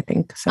friends, I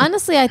think. So.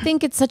 Honestly, I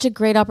think it's such a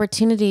great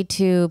opportunity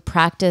to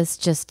practice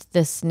just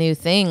this new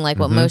thing, like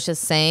what Moshe's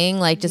saying,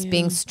 like just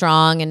being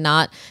strong and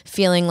not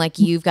feeling like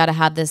you've got to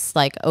have this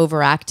like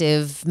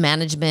overactive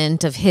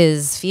management of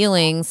his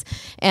feelings,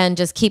 and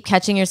just keep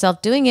catching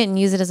yourself doing it and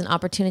use it as an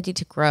opportunity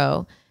to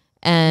grow.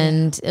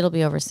 And it'll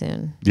be over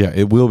soon. Yeah,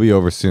 it will be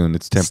over soon.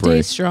 It's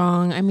temporary. Stay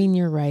strong. I mean,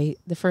 you're right.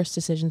 The first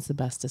decision's the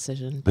best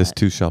decision. This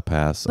too shall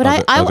pass. But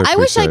I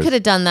wish I could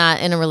have done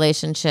that in a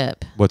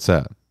relationship. What's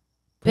that?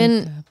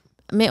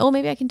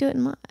 Maybe I can do it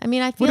in I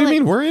mean, I feel What do you like,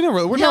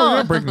 mean? We're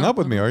not breaking up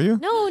with me, are you?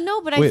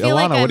 No, but Wait, I feel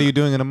Alana, like what are you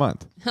doing in a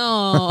month?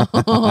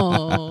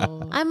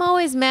 Oh. I'm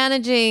always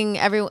managing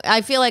everyone.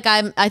 I feel like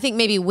I think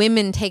maybe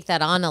women take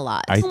that on a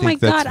lot. I Oh my think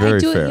that's God, very I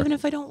do fair. it even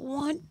if I don't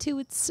want to.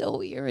 It's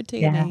so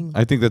irritating.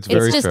 I think that's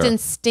very It's just fair.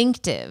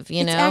 instinctive,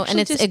 and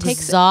actually it's just takes-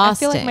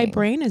 exhausting. I feel like my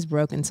brain is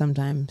broken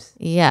sometimes.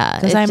 Yeah.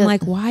 Because it I'm just-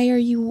 like, why are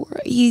you?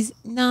 He's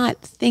not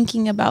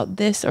thinking about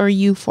this or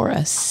you for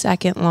a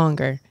second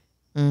longer.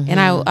 And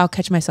I'll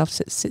catch myself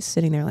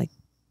sitting there like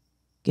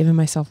giving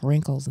myself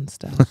wrinkles and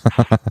stuff.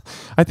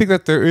 I think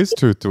that there is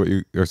truth to what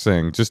you are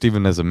saying. Just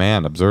even as a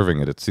man observing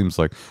it, it seems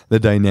like the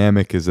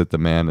dynamic is that the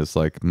man is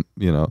like,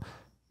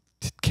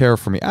 care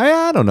for me.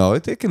 I don't know.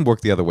 It can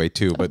work the other way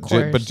too, but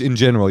but in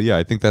general, yeah,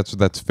 I think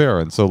that's fair.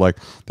 And so like,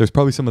 there's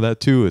probably some of that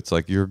too. It's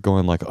like you're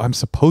going like, oh, I'm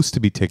supposed to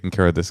be taking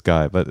care of this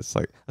guy, but it's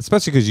like,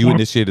 especially because you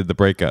initiated the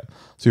breakup,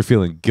 so you're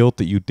feeling guilt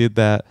that you did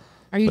that.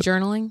 Are you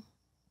journaling?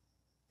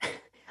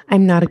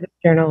 I'm not a good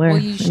journaler. Well,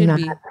 you should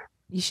be.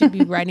 You should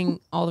be writing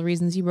all the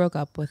reasons you broke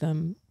up with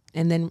him,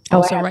 and then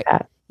also write.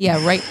 That.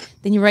 Yeah, right.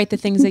 Then you write the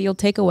things that you'll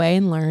take away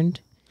and learned,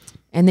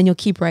 and then you'll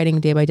keep writing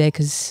day by day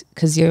because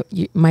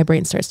my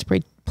brain starts to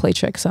play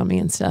tricks on me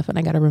and stuff, and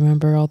I got to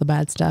remember all the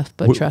bad stuff.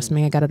 But trust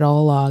me, I got it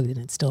all logged, and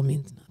it still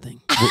means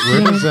nothing.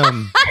 Where does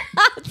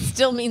it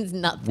still means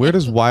nothing. Where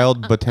does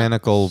wild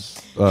botanical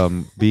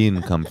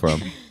bean come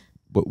from?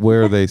 But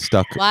where are they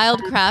stuck?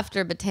 Wild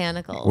crafter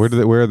botanicals.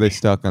 Where are they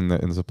stuck in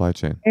the supply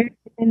chain?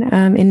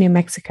 In New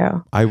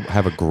Mexico. I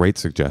have a great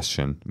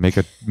suggestion. Make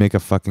a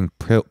fucking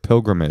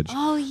pilgrimage.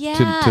 Oh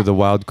yeah. To the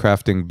wild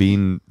crafting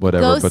bean Go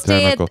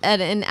botanical.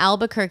 stay in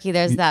Albuquerque.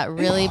 There's that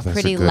really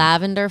pretty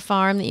lavender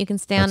farm that you can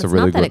stay on. It's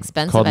really not that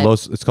expensive.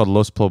 It's called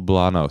Los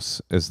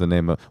Poblanos is the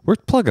name of. We're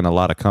plugging a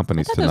lot of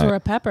companies I thought tonight. Those were a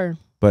pepper.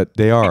 But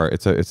they are.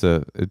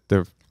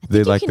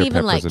 They like their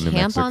even peppers in New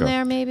camp Mexico. on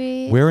there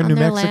maybe. Where in New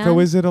Mexico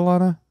is it,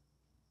 Alana?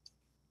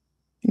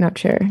 Not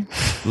sure.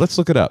 Let's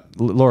look it up.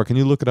 Laura, can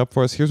you look it up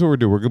for us? Here's what we're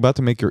doing. We're about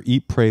to make your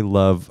Eat, Pray,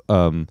 Love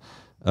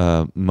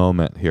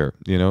moment here.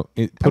 You know,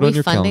 put on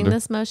your calendar. Are we funding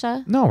this,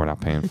 Moshe? No, we're not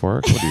paying for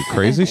it. What are you,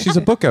 crazy? She's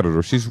a book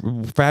editor. She's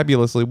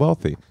fabulously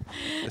wealthy.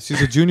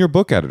 She's a junior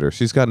book editor.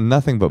 She's got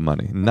nothing but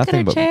money.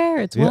 Nothing but chair.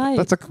 It's white.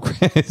 That's a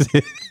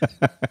crazy.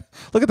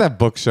 Look at that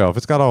bookshelf.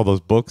 It's got all those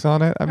books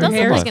on it. I mean, her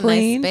hair is a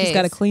clean. nice She's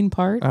got a clean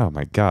part. Oh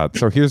my God.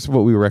 So here's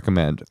what we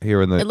recommend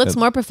here in the. It looks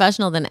more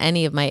professional than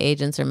any of my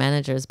agents or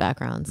managers'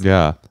 backgrounds.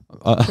 Yeah.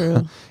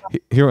 True.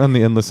 Here on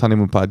the Endless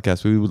Honeymoon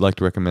podcast, we would like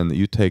to recommend that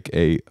you take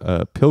a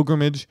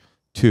pilgrimage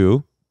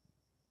to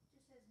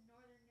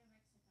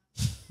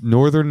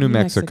Northern New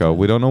Mexico.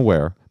 We don't know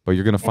where, but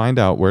you're going to find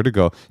out where to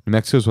go. New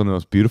Mexico is one of the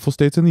most beautiful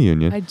states in the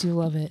union. I do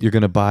love it. You're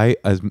going to buy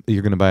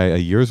a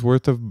year's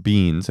worth of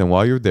beans, and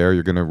while you're there,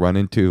 you're going to run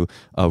into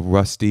a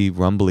rusty,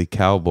 rumbly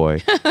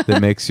cowboy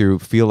that makes you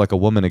feel like a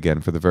woman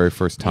again for the very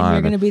first time. And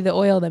you're going to be the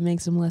oil that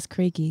makes them less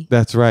creaky.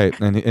 That's right.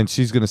 And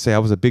she's going to say, I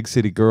was a big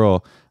city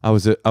girl. I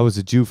was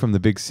a Jew from the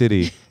big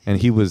city, and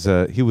he was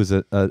a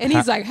and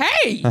he's like,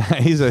 hey,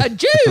 he's a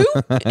Jew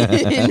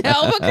in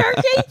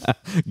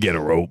Albuquerque? Get a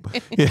rope.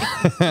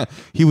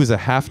 He was a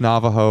half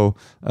Navajo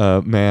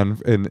man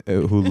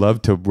who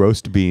loved to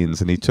roast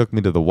beans, and he took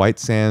me to the white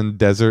sand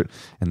desert,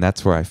 and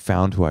that's where I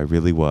found who I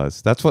really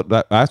was. That's what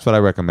I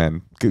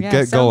recommend. Get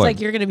sounds going.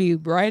 like you're going to be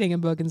writing a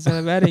book instead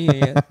of editing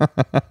it.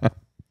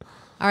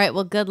 All right.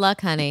 Well, good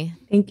luck, honey.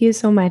 Thank you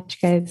so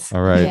much, guys.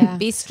 All right. Yeah.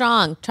 Be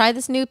strong. Try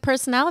this new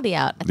personality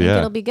out. I think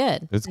it'll be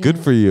good. It's good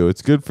for you.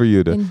 It's good for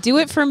you to. And do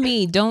it for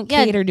me. Don't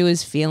cater to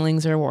his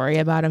feelings or worry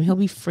about him. He'll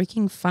be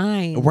freaking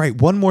fine. Right.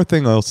 One more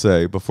thing I'll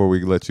say before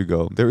we let you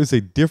go. There is a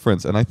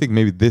difference, and I think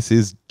maybe this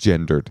is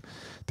gendered.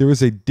 There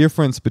is a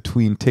difference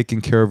between taking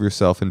care of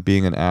yourself and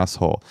being an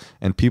asshole.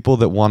 And people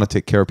that want to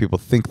take care of people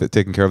think that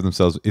taking care of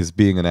themselves is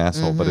being an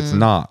asshole, but it's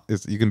not.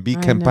 You can be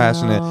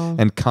compassionate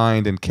and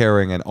kind and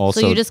caring, and also.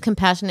 So you're just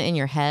compassionate in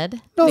your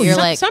head? No, you're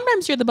like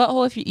sometimes you're the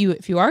butthole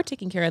if you are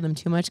taking care of them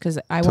too much, because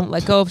I won't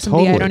let go of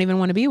somebody I don't even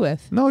want to be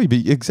with. No,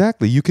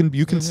 exactly. You can.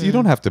 You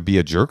don't have to be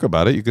a jerk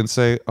about it. You can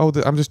say, "Oh,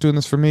 I'm just doing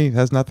this for me. It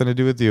has nothing to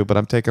do with you, but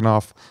I'm taking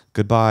off.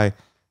 Goodbye."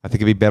 I think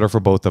it'd be better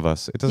for both of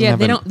us. It doesn't.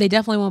 Yeah, they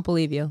definitely won't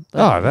believe you.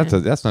 But,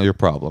 that's not your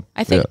problem.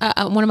 I think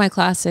one of my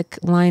classic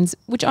lines,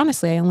 which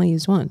honestly I only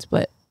used once,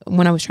 but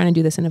when I was trying to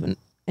do this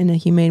in a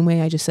humane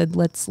way, I just said,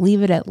 "Let's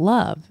leave it at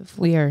love. If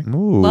we are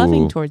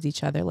loving towards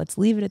each other, let's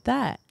leave it at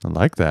that." I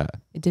like that.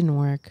 It didn't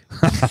work.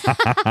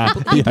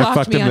 I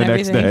fucked him the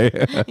next day.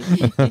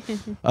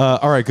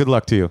 All right. Good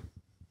luck to you.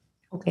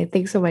 Okay.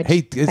 Thanks so much.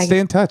 Hey, stay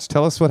in touch.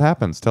 Tell us what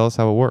happens. Tell us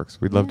how it works.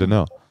 We'd love to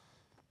know.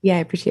 Yeah, I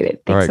appreciate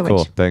it. Thanks All right. so Cool.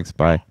 much. Thanks.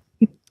 Bye.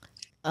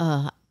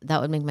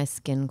 that would make my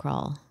skin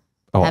crawl.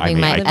 Oh, Having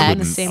my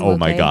ex oh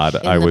my God,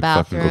 I would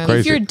fucking go crazy.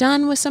 If you're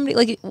done with somebody,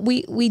 like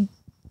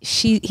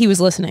he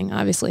was listening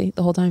obviously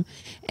the whole time,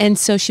 and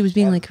so she was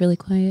being like really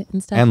quiet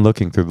and stuff, and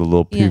looking through the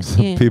little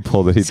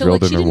people that he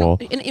drilled in her wall.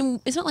 And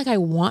it's not like I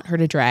want her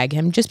to drag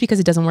him. Just because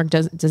it doesn't work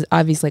does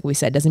obviously, like we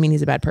said, doesn't mean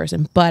he's a bad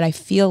person. But I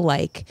feel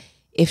like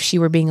if she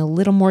were being a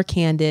little more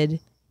candid,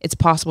 it's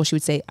possible she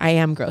would say, I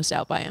am grossed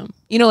out by him.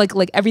 You know,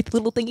 like every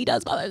little thing he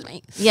does bothers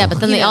me. Yeah,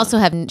 but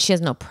then she has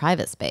no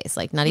private space,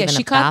 like not even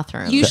a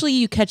bathroom. Usually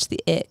you catch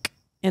the ick,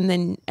 and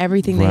then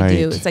everything they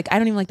do, it's like, I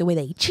don't even like the way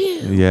they chew.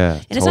 Yeah,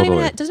 and it's not even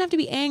it doesn't have to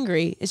be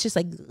angry. It's just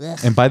like, ugh.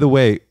 And by the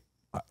way,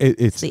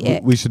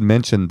 we should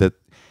mention that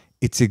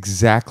it's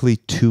exactly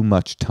too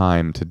much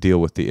time to deal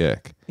with the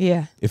ick.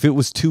 Yeah. If it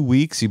was 2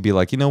 weeks, you'd be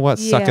like, you know what,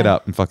 suck it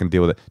up and fucking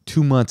deal with it.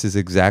 2 months is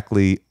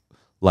exactly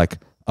like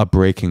a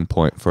breaking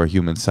point for a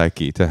human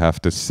psyche, to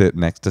have to sit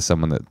next to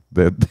someone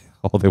that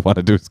all they want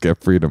to do is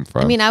get freedom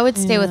from. I mean, I would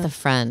stay with a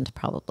friend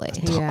probably.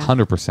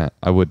 100%.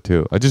 I would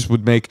too. I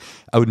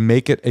would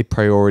make it a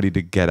priority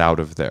to get out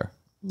of there.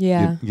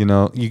 Yeah. You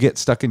know, you get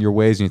stuck in your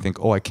ways and you think,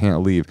 oh, I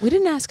can't leave. We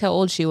didn't ask how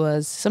old she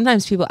was.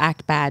 Sometimes people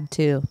act bad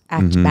too.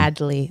 Act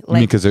badly.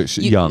 Like, because they're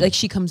young. Like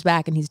she comes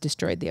back and he's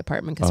destroyed the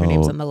apartment because her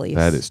name's on the lease.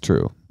 That is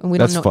true. And we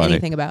That's don't know funny.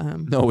 anything about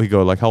him. No, we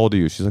go like, how old are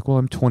you? She's like, well,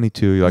 I'm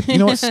 22. You're like, you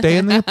know what? Stay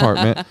in the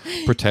apartment.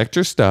 Protect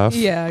your stuff.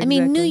 Yeah, I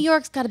mean, New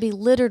York's got to be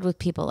littered with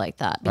people like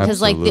that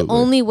because like the Absolutely.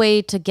 only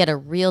way to get a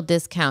real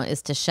discount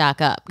is to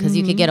shack up because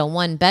you could get a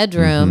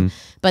 1-bedroom,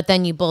 but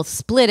then you both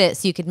split it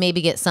so you could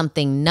maybe get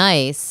something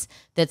nice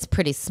that's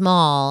pretty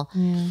small.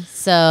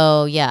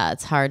 So yeah,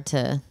 it's hard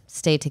to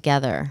stay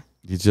together.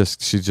 She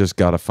just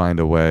got to find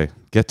a way.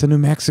 Get to New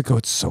Mexico.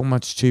 It's so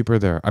much cheaper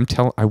there.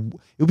 It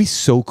would be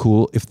so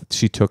cool if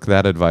she took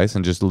that advice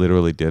and just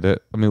literally did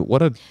it. I mean,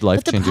 what a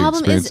life-changing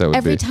experience that would be.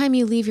 Every time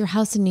you leave your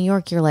house in New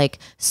York, you're like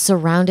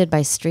surrounded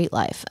by street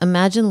life.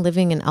 Imagine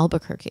living in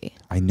Albuquerque.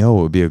 I know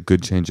it would be a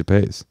good change of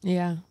pace.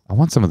 Yeah. I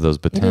want some of those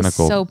It is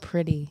botanical so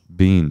pretty.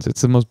 beans.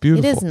 It's the most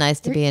beautiful. It is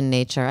nice to be in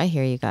nature. I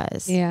hear you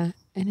guys. Yeah.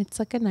 And it's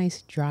like a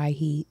nice dry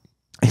heat.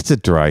 It's a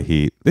dry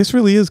heat. This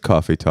really is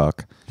coffee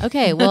talk.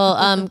 Okay.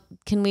 Well,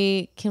 can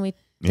we take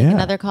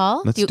another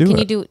call? Let's do Can it.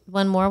 you do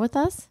one more with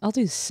us? I'll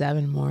do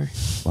 7 more.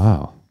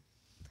 Wow.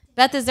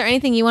 Beth, is there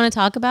anything you want to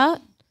talk about?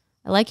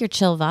 I like your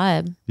chill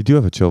vibe. You do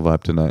have a chill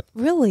vibe tonight.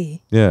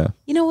 Really? Yeah.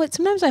 You know what?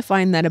 Sometimes I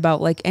find that about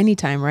like any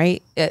time,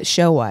 right?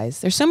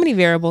 Show-wise. There's so many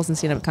variables in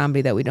stand-up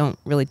comedy that we don't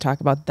really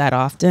talk about that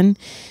often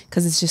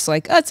because it's just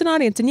like, oh, it's an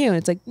audience and you. And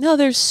it's like, no,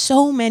 there's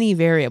so many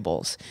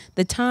variables.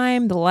 The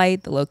time, the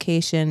light, the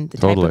location, the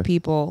type of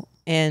people,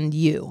 and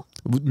you.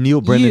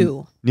 Neil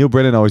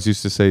Brennan always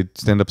used to say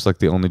stand-up's like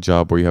the only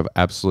job where you have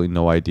absolutely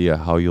no idea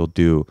how you'll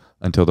do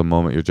until the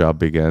moment your job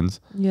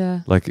begins. Yeah.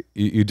 Like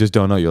you just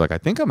don't know. You're like, I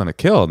think I'm gonna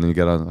kill, and then you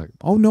get on like,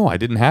 oh no, I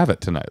didn't have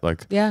it tonight.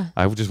 Like, yeah,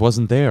 I just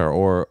wasn't there,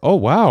 or oh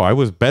wow, I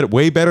was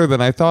way better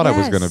than I thought I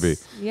was gonna be.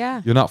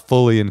 Yeah. You're not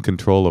fully in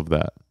control of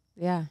that.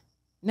 Yeah.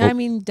 No, I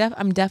mean,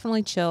 I'm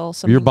definitely chill.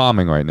 You're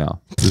bombing right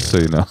now, just so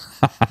you know.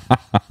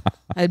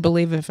 I'd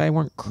believe if I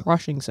weren't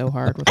crushing so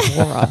hard with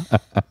Laura.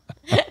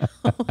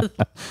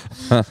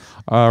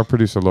 Our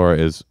producer Laura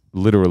is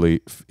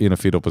literally in a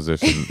fetal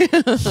position,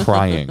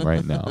 crying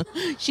right now.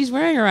 She's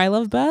wearing her "I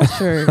Love Beth"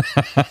 shirt.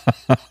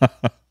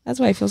 That's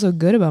why I feel so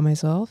good about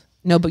myself.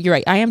 No, but you're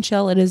right. I am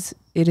chill. It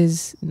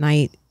is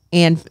night,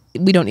 and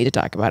we don't need to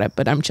talk about it.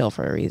 But I'm chill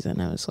for a reason.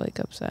 I was like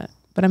upset,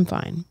 but I'm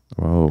fine.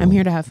 Whoa. I'm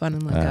here to have fun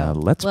and let go.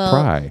 Let's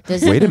pry.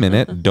 Wait a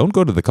minute. Don't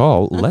go to the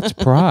call. Let's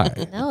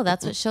pry. No,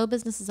 that's what show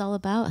business is all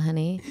about,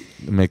 honey.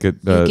 Make it.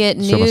 You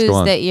get show must news go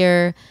on. that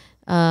your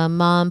mom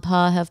and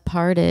pa have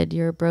parted.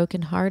 You're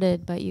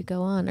brokenhearted, but you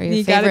go on. Or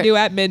you got to do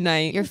at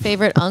midnight. Your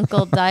favorite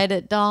uncle died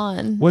at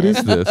dawn. What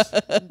is this?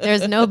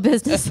 There's no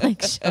business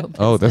like show business.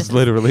 Oh, that's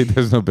literally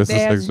there's no business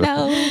There's like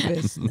show. no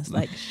business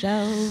like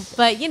show.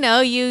 But you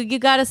know, you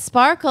got to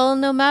sparkle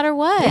no matter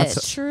what.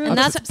 That's true. And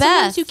that's Sometimes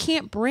best. you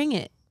can't bring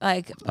it.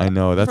 Like I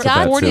know that's for a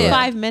bad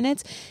 45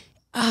 minutes.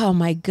 Oh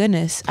my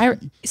goodness!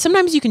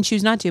 Sometimes you can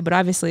choose not to, but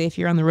obviously, if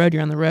you're on the road,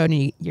 you're on the road,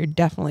 and you're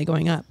definitely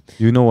going up.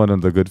 You know, one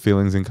of the good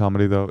feelings in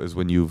comedy though is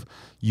when you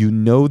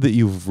know that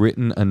you've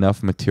written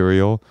enough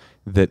material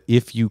that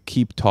if you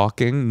keep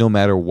talking, no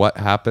matter what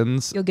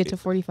happens, You'll get to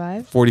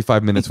 45.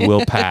 45 minutes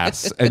will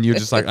pass, and you're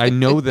just like, I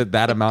know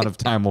that amount of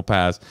time will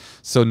pass.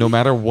 So no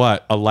matter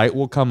what, a light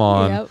will come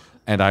on, Yep.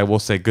 and I will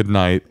say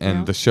goodnight,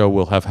 and the show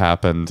will have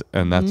happened,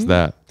 and that's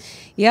that.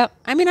 Yep.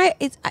 I mean,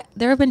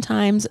 there have been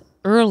times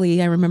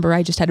early. I remember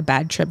I just had a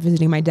bad trip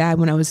visiting my dad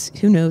when I was,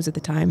 who knows at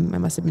the time, I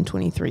must have been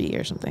 23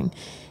 or something.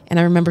 And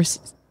I remember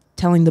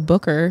telling the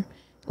booker,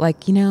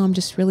 like, you know, I'm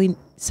just really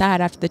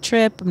sad after the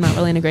trip. I'm not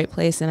really in a great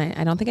place, and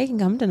I don't think I can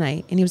come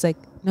tonight. And he was like,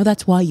 no,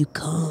 that's why you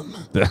come.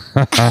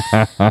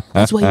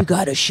 That's why you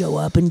got to show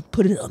up and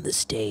put it on the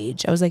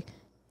stage. I was like,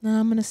 no,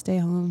 I'm going to stay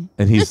home.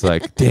 And he's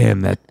like,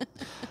 damn,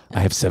 I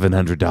have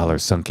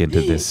 $700 sunk into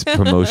this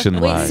promotion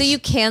Wait, wise. so you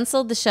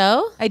canceled the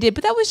show? I did,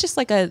 but that was just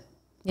like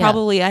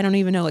probably, I don't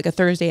even know, like a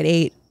Thursday at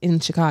 8 in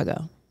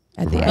Chicago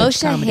at the Edge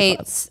Moshe Comedy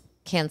hates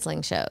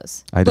canceling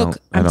shows. I don't.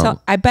 Look, I don't.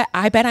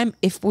 I bet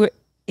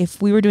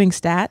if we were doing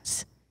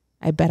stats,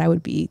 I bet I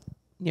would be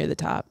near the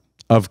top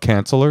Of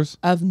cancelers?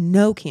 of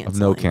no canceling. Of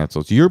no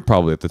cancels. You're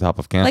probably at the top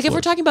of cancelers. Like if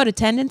we're talking about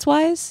attendance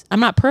wise, I'm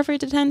not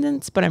perfect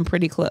attendance, but I'm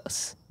pretty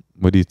close.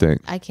 What do you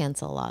think? I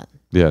cancel a lot.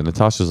 Yeah,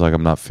 Natasha's like,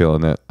 I'm not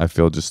feeling it. I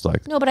feel just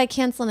like. No, but I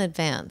cancel in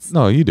advance.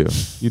 No, you do.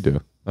 You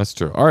do. That's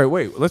true. All right,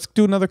 wait. Let's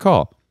do another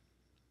call.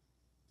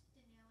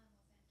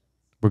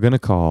 We're going to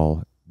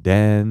call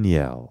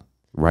Danielle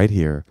right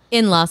here.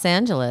 In Los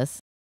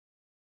Angeles.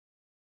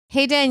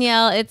 Hey,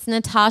 Danielle, it's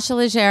Natasha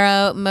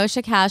Leggero,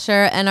 Moshe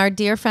Kasher, and our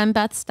dear friend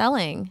Beth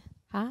Stelling.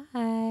 Hi. I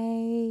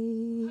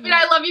mean,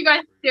 I love you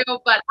guys too,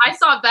 but I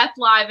saw Beth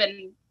live,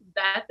 and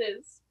Beth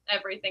is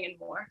everything and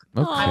more.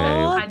 Okay.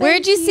 Aw,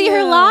 Where'd you see her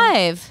you.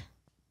 live?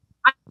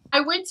 I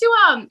went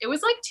to it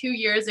was like 2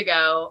 years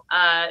ago,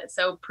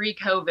 so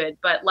pre-COVID,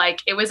 but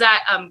like it was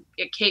at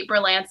Kate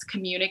Berlant's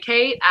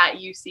Communicate at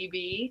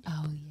UCB.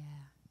 Oh yeah.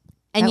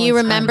 And That you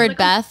was remembered fun.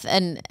 Beth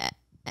and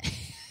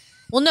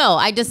Well, no,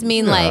 I just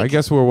mean Yeah, like. I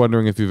guess we're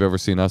wondering if you've ever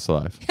seen us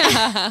live.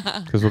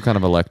 Because we're kind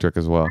of electric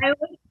as well. I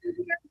listen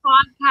to your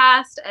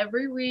podcast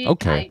every week.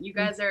 Okay. You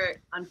guys are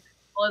unbelievable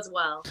as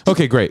well.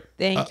 Okay, great.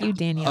 Thank you,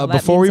 Danielle. That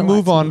Before we means a lot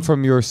move to on me.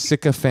 from your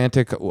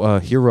sycophantic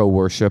hero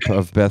worship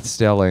of Beth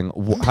Stelling,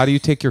 how do you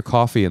take your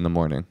coffee in the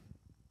morning?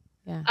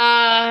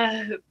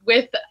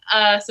 With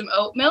some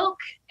oat milk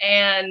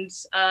and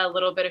a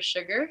little bit of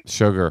sugar.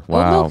 Sugar. Oat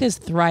Wow. milk is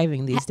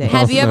thriving these days.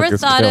 Have you Milk ever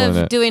is thought killing of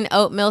it. doing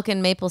oat milk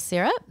and maple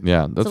syrup?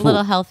 Yeah, It's that's a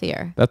little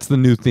healthier. That's the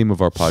new theme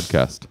of our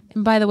podcast.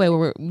 And by the way,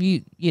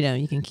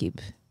 you can keep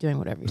doing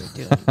whatever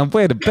you're doing.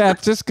 Wait,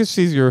 Beth, just because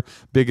she's your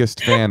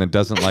biggest fan and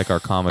doesn't like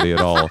our comedy at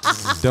all,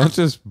 don't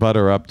just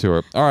butter up to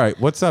her. All right,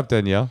 what's up,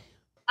 Danielle?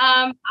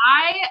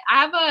 I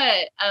have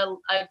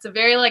it's a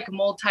very like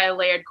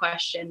multi-layered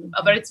question,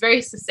 but it's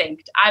very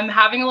succinct. I'm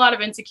having a lot of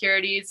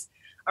insecurities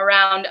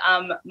around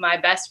my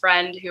best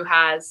friend who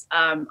has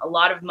a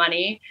lot of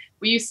money.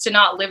 We used to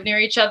not live near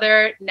each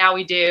other. Now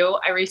we do.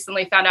 I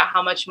recently found out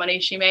how much money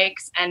she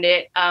makes, and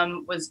it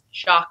was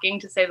shocking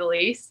to say the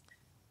least.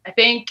 I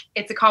think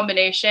it's a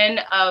combination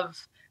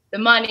of the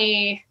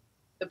money,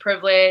 the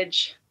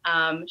privilege.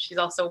 She's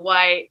also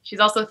white.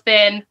 She's also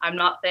thin. I'm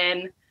not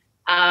thin.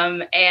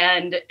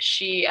 And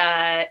she's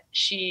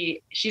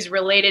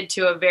related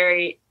to a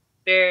very,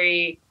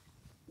 very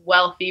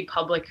wealthy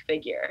public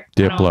figure.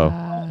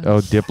 Diplo. Oh,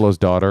 Diplo's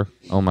daughter.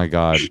 Oh my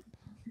God.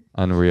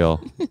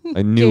 Unreal.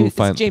 I knew. It's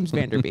James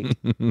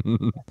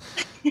Vanderbeek.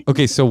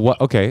 Okay, so what?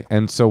 Okay,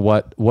 and so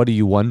what are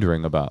you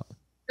wondering about?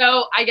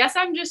 So I guess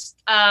I'm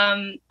just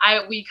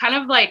we kind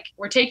of like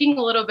we're taking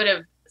a little bit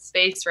of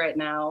space right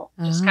now,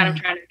 just kind of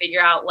trying to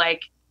figure out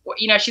like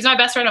she's my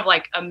best friend of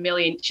like a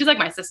million. She's like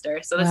my sister,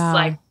 so this is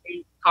like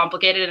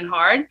complicated and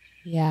hard.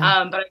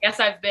 Yeah. But I guess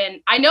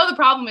I know the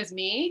problem is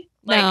me.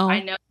 Like No. I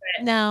know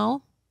that.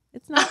 No,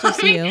 it's not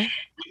just you.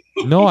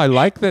 No, I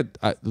like that.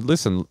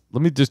 Listen,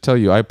 let me just tell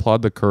you, I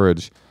applaud the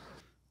courage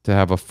to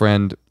have a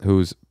friend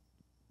who's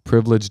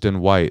privileged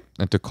and white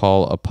and to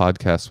call a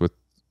podcast with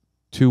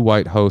two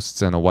white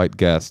hosts and a white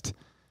guest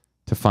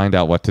to find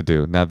out what to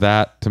do. Now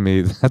that, to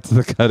me, that's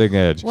the cutting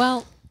edge.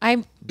 Well,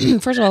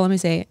 first of all, let me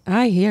say,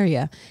 I hear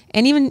you.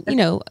 And even,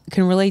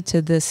 can relate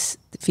to this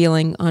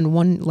feeling on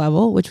one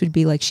level, which would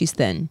be like she's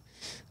thin.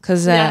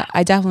 Because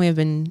I definitely have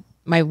been,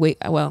 my weight,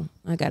 well,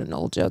 I got an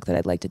old joke that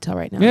I'd like to tell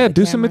right now. Yeah, on the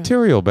do some camera.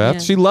 material, Beth. Yeah.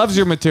 She loves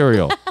your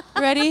material.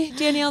 Ready?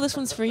 Danielle, this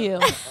one's for you.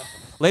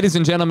 Ladies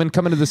and gentlemen,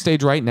 coming to the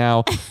stage right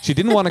now. She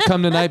didn't want to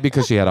come tonight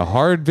because she had a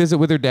hard visit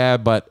with her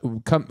dad, but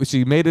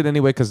she made it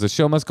anyway because the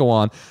show must go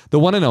on. The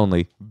one and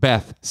only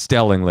Beth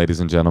Stelling, ladies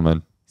and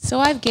gentlemen. So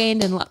I've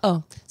gained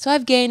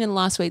and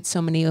lost weight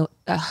so many. Let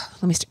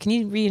me start. Can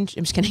you read?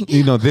 I'm just kidding.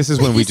 This is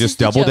when we This just is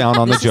the double joke. down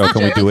on the This is joke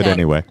and we do it Okay.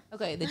 anyway.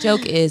 Okay, the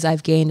joke is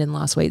I've gained and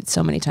lost weight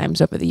so many times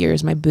over the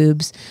years. My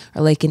boobs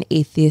are like an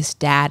atheist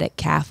dad at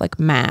Catholic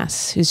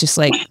Mass who's just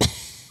like,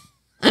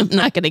 I'm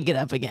not going to get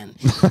up again.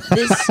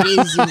 This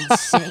is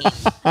insane.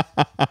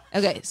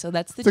 Okay, so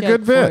that's the It's a joke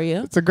good bit. for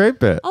you. It's a great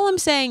bit. All I'm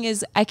saying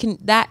is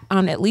that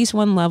on at least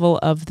one level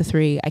of the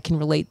three I can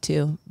relate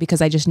to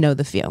because I just know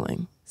the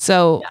feeling.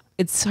 So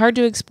it's hard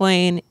to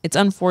explain. It's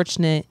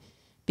unfortunate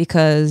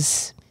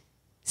because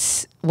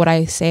what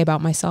I say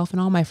about myself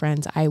and all my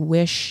friends, I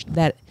wish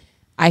that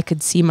I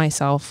could see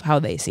myself how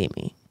they see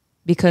me.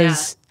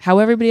 Because how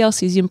everybody else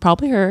sees you, and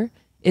probably her,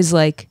 is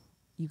like,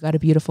 you got a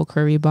beautiful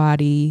curvy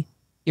body.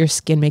 Your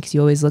skin makes you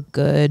always look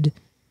good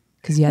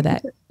because you have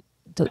that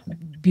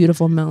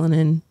beautiful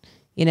melanin,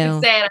 You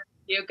say it.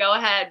 You go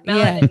ahead.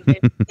 Melanin,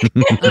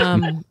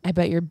 baby. I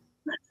bet your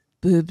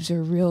boobs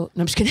are real.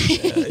 No, I'm just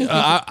kidding.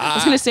 I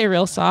was going to say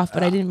real soft,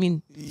 but I didn't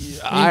mean.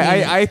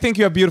 I think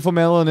you have beautiful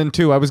melanin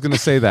too. I was going to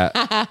say that.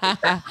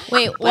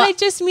 Wait, But I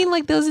just mean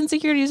like those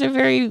insecurities are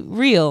very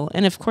real.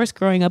 And of course,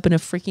 growing up in a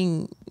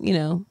freaking,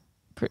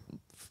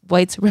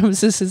 white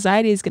supremacist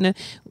society is going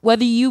to,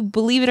 whether you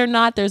believe it or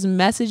not, there's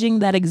messaging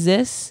that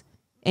exists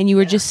and you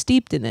were just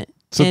steeped in it.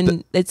 So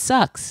and it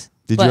sucks.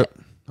 Did But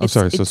you? I'm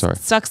sorry. So it sorry.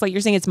 sucks. Like you're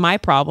saying it's my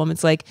problem.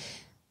 It's like,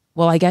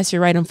 well, I guess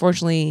you're right.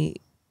 Unfortunately,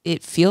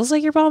 it feels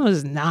like your problem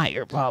is not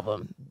your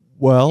problem.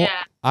 Well,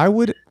 Yeah. I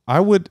would.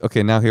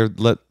 Okay,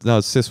 now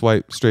cis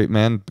white straight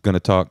man gonna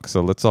talk.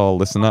 So let's all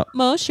listen up.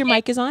 Moshe, your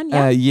mic is on.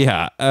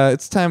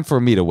 It's time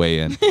for me to weigh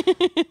in.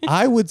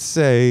 I would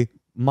say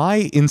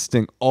my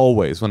instinct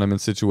always when I'm in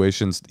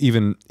situations,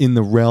 even in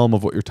the realm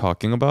of what you're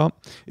talking about,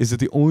 is that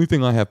the only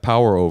thing I have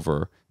power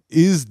over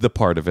is the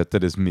part of it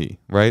that is me,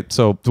 right?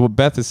 So what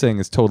Beth is saying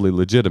is totally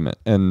legitimate,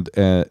 and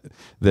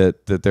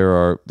that there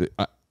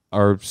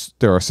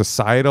are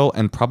societal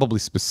and probably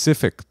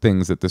specific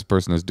things that this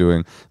person is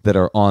doing that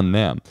are on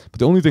them. But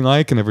the only thing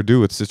I can ever do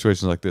with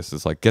situations like this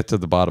is like get to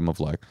the bottom of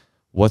like,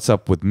 what's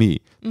up with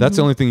me? That's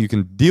the only thing you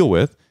can deal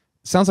with.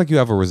 It sounds like you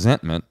have a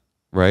resentment,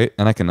 right?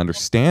 And I can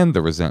understand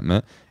the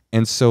resentment.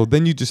 And so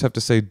then you just have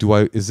to say,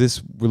 is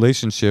this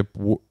relationship,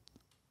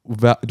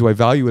 do I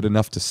value it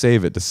enough to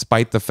save it,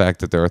 despite the fact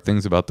that there are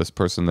things about this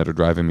person that are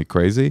driving me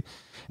crazy?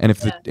 And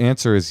if the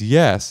answer is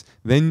yes,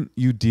 then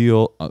you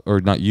deal, or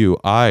not you,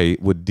 I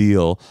would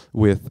deal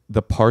with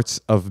the parts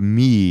of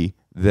me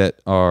that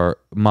are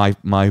my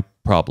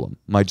problem,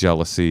 my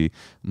jealousy,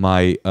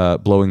 my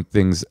blowing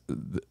things,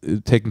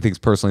 taking things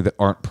personally that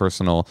aren't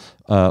personal,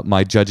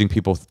 my judging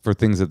people for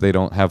things that they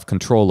don't have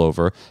control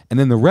over, and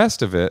then the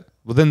rest of it,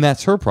 well, then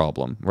that's her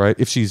problem, right?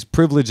 If she's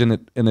privileged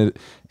and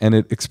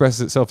it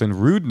expresses itself in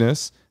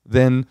rudeness,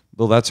 then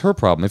well, that's her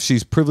problem. If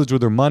she's privileged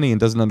with her money and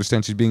doesn't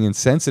understand she's being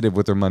insensitive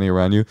with her money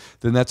around you,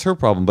 then that's her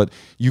problem. But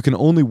you can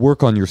only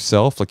work on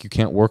yourself, like you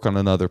can't work on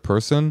another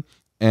person.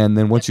 And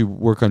then once you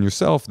work on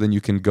yourself, then you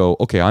can go,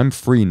 okay, I'm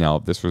free now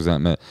of this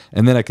resentment.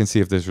 And then I can see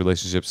if this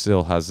relationship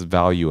still has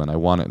value and I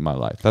want it in my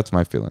life. That's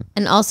my feeling.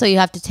 And also you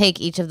have to take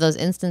each of those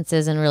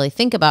instances and really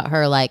think about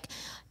her. Like,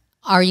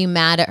 are you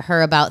mad at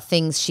her about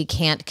things she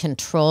can't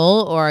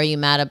control, or are you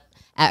mad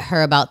at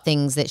her about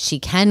things that she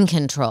can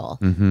control?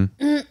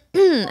 Mm-hmm.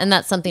 And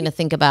that's something to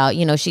think about.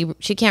 You know, she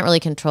can't really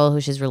control who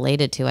she's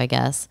related to, I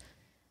guess.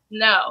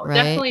 No, right?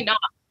 Definitely not.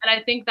 And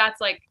I think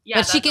that's like, yeah.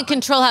 But she can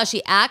control how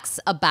she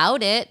acts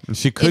about it. And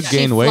she could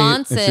gain weight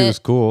if she was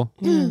cool.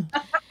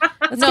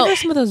 Let's give her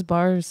some of those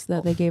bars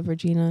that they gave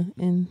Regina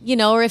in. You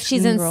know, or if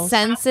she's Mean Girls.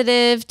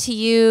 insensitive to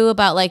you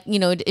about, like, you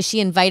know, is she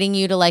inviting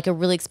you to like a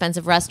really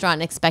expensive restaurant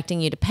and expecting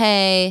you to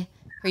pay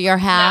for your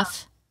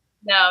half?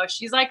 No,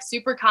 she's like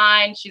super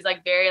kind. She's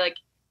like very like,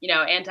 you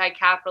know,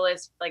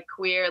 anti-capitalist, like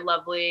queer,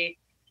 lovely.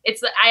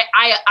 It's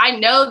I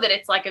know that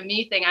it's like a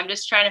me thing. I'm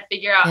just trying to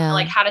figure out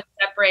like how to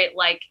separate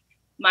like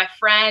my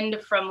friend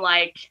from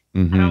like, I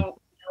don't know,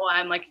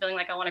 I'm like feeling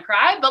like I want to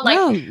cry, but like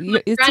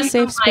no, it's a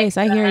safe space.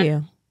 I hear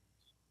you.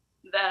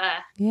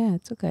 Yeah,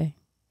 it's okay.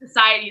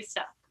 Society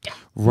stuff. Yeah.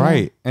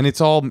 Right. And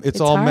it's all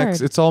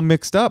mixed. It's all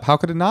mixed up. How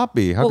could it not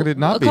be? How could it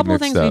not be? A couple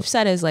of mixed things up? we've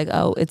said is like,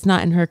 oh, it's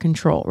not in her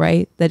control,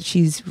 right? That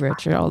she's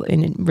rich or all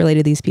and related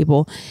to these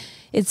people.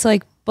 It's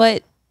like,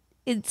 but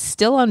it's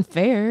still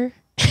unfair.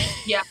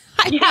 Yeah.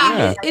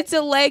 Yeah. It's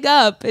a leg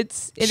up. It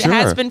Sure.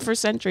 has been for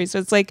centuries. So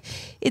it's like,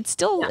 it's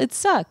still, it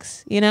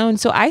sucks, you know? And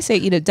so I say,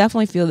 you know,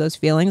 definitely feel those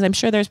feelings. I'm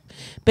sure there's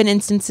been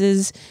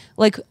instances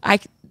like I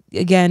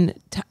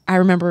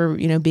remember,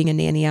 you know, being a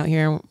nanny out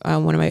here,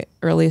 one of my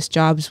earliest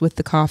jobs with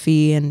the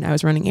coffee, and I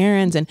was running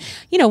errands. And,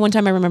 you know, one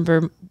time I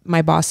remember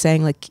my boss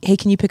saying like, hey,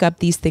 can you pick up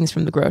these things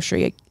from the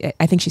grocery?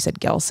 I think she said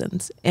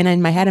Gelson's. And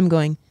in my head, I'm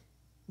going,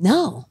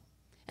 no,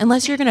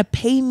 unless you're going to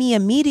pay me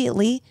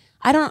immediately.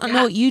 I don't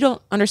know. You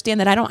don't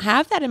understand that I don't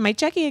have that in my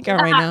checking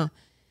account right now.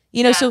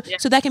 You know, so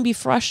that can be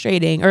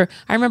frustrating. Or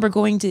I remember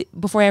going to,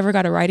 before I ever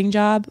got a writing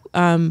job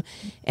and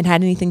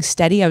had anything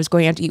steady, I was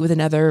going out to eat with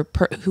another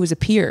who was a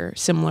peer,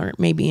 similar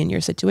maybe in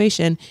your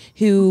situation,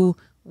 who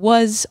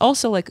was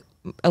also like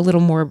a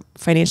little more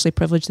financially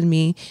privileged than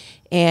me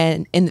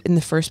and in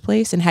the first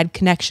place, and had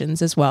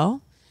connections as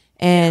well.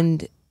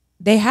 And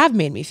they have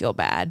made me feel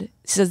bad.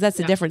 So that's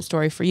a different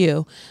story for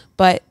you.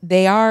 But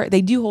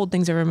they do hold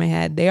things over my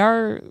head. They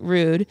are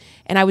rude.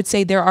 And I would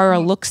say there are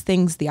looks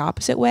things the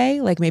opposite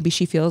way. Like maybe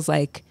she feels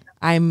like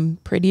I'm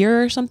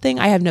prettier or something.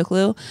 I have no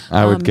clue.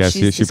 I would guess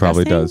she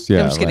probably does.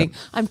 Yeah. I'm just kidding.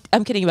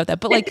 I'm kidding about that.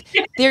 But like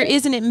there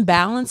is an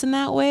imbalance in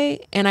that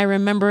way. And I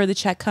remember the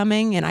check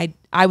coming and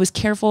I was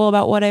careful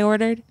about what I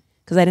ordered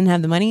because I didn't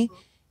have the money.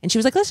 And she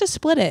was like, let's just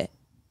split it.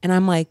 And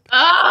I'm like,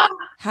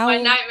 how my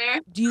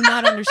nightmare. do you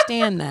not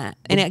understand that?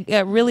 And it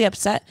got really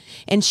upset.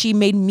 And she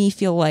made me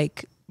feel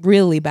like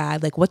really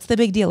bad. Like, what's the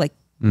big deal? Like,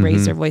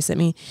 raised her voice at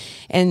me.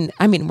 And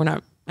I mean,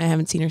 I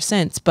haven't seen her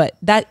since, but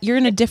that you're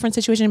in a different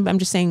situation. But I'm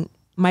just saying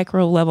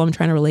micro level, I'm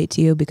trying to relate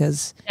to you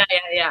because.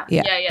 Yeah.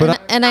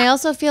 And I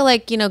also feel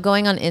like, you know,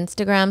 going on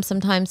Instagram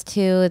sometimes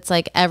too, it's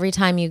like every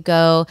time you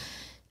go,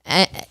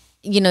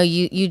 you know,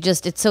 you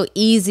just, it's so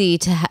easy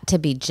to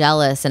be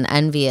jealous and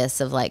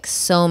envious of like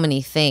so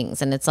many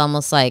things. And it's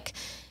almost like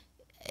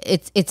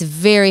it's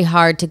very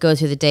hard to go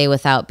through the day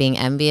without being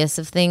envious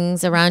of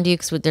things around you,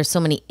 because there's so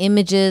many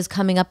images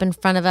coming up in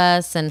front of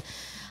us. And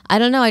I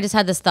don't know, I just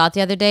had this thought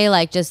the other day,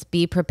 like just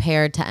be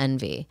prepared to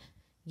envy.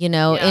 You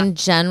know, in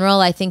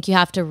general, I think you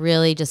have to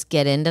really just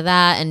get into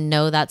that and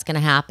know that's going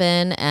to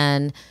happen.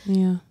 And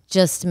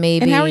just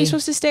maybe. And how are you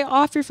supposed to stay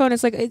off your phone?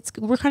 It's like,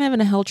 we're kind of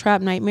in a hell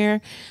trap nightmare.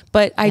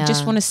 But I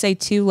just want to say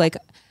too, like,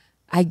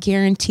 I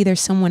guarantee there's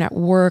someone at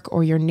work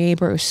or your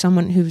neighbor or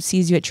someone who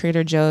sees you at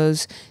Trader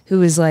Joe's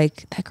who is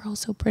like, that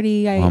girl's so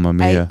pretty. Mamma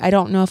mia. I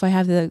don't know if I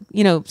have the,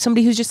 you know,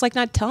 somebody who's just like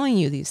not telling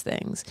you these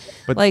things.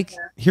 But like,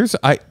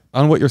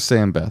 on what you're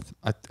saying, Beth,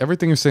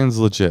 everything you're saying is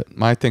legit.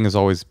 My thing is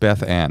always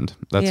Beth and.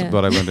 That's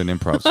what I learned in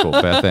improv school,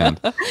 Beth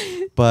and.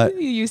 But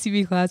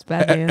UCB class,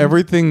 Beth and.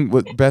 Everything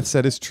what Beth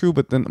said is true,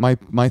 but then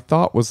my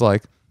thought was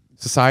like,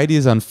 society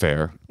is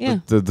unfair. Yeah.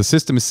 The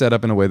system is set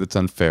up in a way that's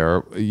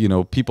unfair. You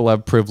know, people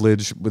have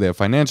privilege. They have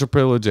financial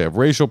privilege. They have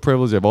racial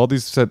privilege. They have all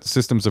these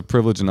systems of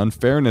privilege and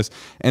unfairness.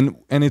 And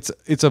it's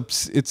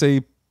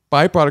a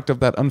byproduct of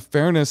that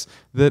unfairness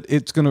that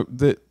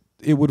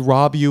it would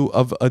rob you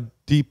of a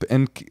deep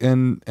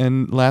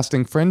and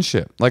lasting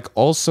friendship. Like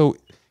also,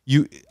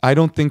 I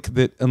don't think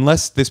that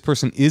unless this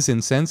person is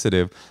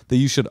insensitive, that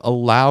you should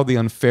allow the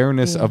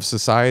unfairness of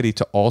society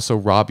to also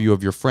rob you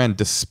of your friend,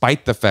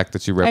 despite the fact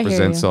that she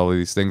represents all of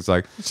these things.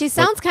 Like, she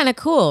sounds kind of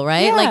cool,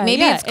 right? Yeah, like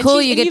maybe it's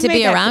cool you get to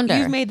be around her.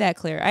 You've made that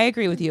clear. I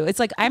agree with you. It's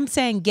like I'm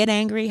saying, get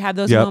angry, have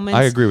those moments.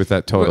 I agree with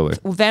that totally.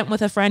 Vent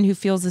with a friend who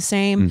feels the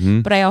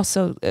same. But I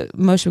also,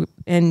 Moshe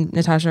and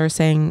Natasha are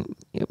saying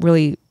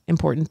really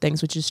important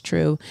things, which is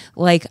true.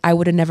 Like I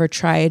would have never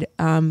tried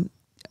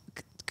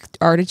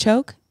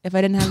artichoke if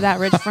I didn't have that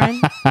rich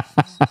friend.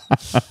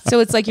 So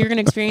it's like you're going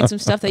to experience some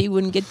stuff that you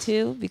wouldn't get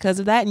to because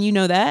of that, and you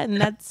know that, and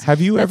that's a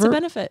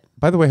benefit.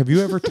 By the way, have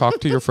you ever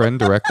talked to your friend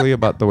directly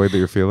about the way that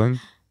you're feeling?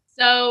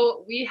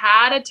 So we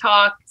had a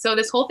talk. So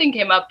this whole thing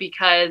came up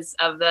because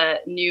of the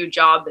new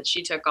job that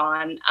she took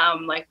on,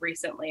 like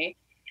recently,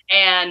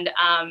 and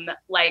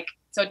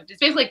so it's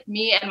basically like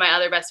me and my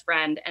other best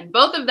friend, and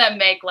both of them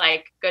make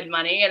like good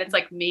money, and it's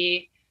like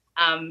me,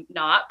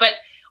 not, but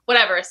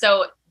whatever.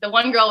 So the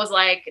one girl was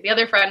like, the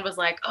other friend was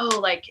like, oh,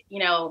 like, you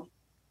know,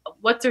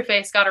 what's her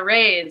face got a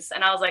raise.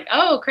 And I was like,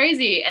 oh,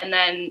 crazy. And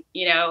then,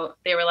 you know,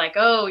 they were like,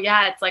 oh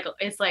yeah, it's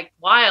like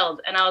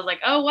wild. And I was like,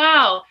 oh,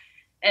 wow.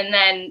 And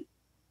then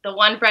the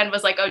one friend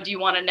was like, oh, do you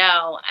want to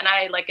know? And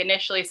I like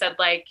initially said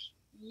like,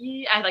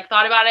 yeah, I like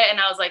thought about it and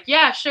I was like,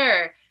 yeah,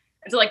 sure.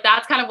 And so like,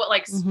 that's kind of what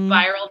like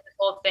spiraled the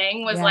whole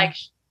thing was like,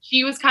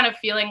 she was kind of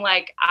feeling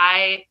like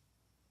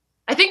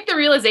I think the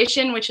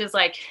realization, which is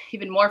like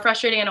even more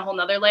frustrating and a whole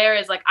nother layer,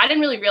 is like I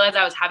didn't really realize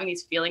I was having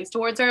these feelings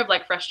towards her of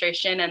like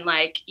frustration and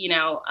like, you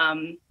know,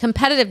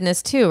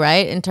 competitiveness too,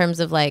 right? In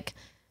terms of like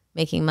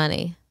making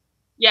money.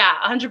 Yeah,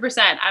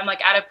 100%. I'm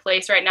like at a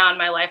place right now in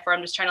my life where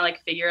I'm just trying to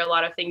like figure a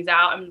lot of things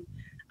out.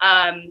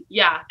 And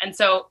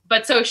so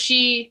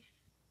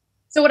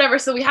whatever.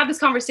 So we had this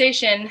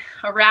conversation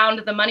around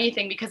the money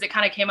thing because it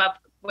kind of came up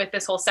with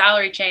this whole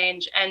salary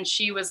change. And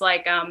she was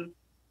like,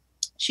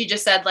 she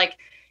just said like,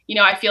 you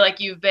know, I feel like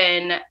you've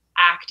been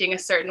acting a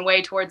certain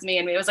way towards me.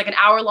 And it was like an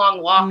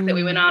hour-long walk that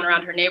we went on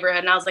around her neighborhood.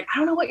 And I was like, I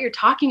don't know what you're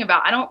talking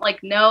about. I don't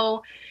like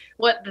know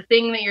what the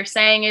thing that you're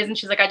saying is. And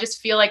she's like, I just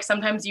feel like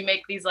sometimes you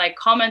make these like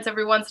comments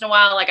every once in a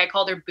while. Like I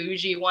called her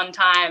bougie one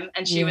time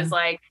and she was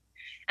like,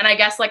 and I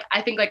guess like,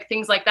 I think like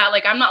things like that,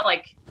 like I'm not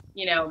like,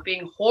 you know,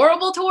 being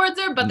horrible towards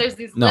her, but there's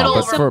these little.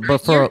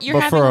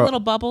 You're having little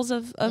bubbles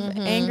of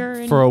anger.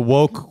 And, for a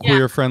woke,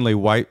 queer-friendly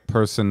white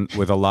person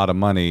with a lot of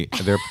money,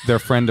 their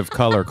friend of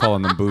color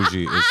calling them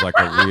bougie is like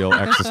a real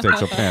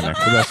existential panic.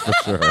 That's for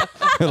sure.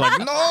 They're like,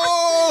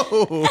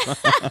 no.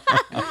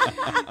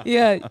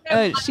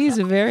 She's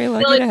very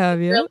lucky to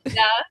have you.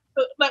 Yeah.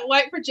 But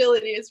white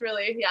fragility is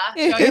really,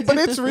 but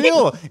it's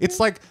real. It's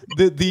like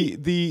the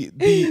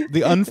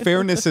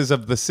unfairnesses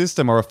of the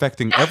system are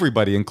affecting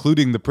everybody,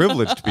 including the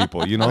privileged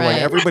people. You know, like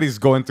everybody's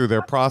going through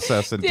their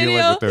process and dealing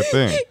with their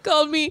thing.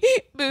 Called me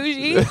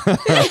bougie. And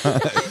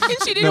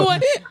she didn't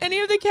want any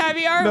of the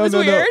caviar. It was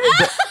weird.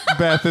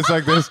 Beth is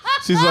like this.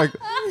 She's like,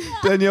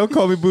 Danielle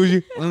called me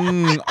bougie.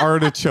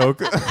 Artichoke.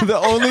 The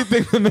only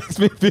thing that makes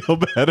me feel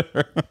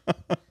better.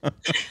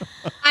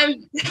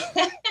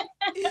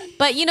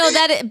 But you know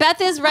that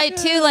Beth is right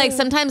too. Like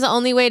sometimes the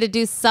only way to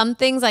do some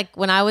things, like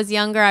when I was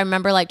younger, I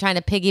remember like trying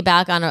to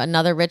piggyback on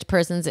another rich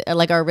person's,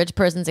 like our rich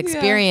person's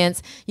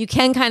experience. You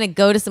can kind of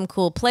go to some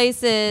cool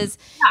places,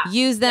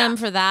 use them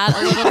for that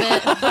a little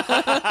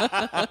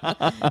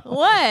bit.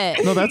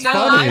 What? No, that's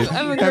funny.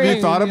 Have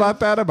you thought about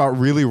that? About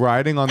really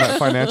riding on that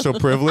financial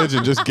privilege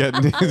and just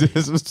getting,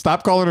 just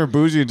stop calling her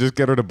bougie and just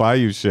get her to buy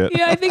you shit.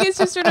 Yeah, I think it's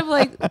just sort of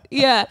like, but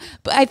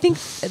I think,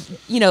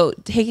 you know,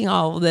 taking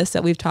all of this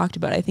that we've talked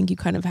about, I think you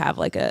kind of have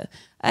like a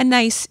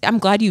nice, I'm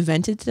glad you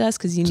vented to us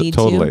because you need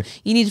to.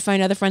 You need to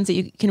find other friends that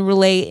you can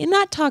relate and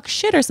not talk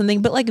shit or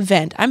something, but like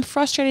vent. I'm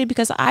frustrated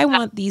because I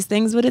want these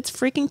things, but it's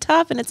freaking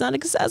tough and it's not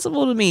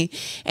accessible to me.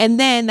 And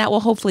then that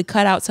will hopefully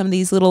cut out some of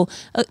these little,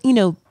 you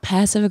know,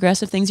 passive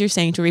aggressive things you're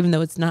saying to her, even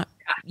though it's not,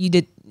 you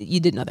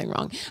did nothing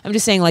wrong. I'm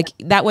just saying like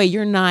that way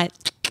you're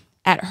not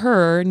at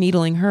her,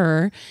 needling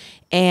her.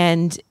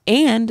 And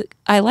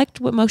I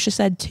liked what Moshe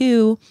said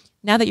too.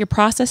 Now that you're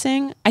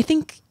processing, I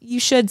think you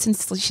should,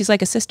 since she's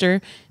like a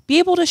sister, be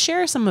able to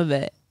share some of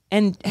it.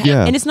 And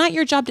it's not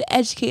your job to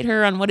educate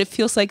her on what it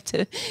feels like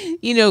to,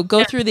 you know,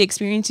 go through the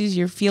experiences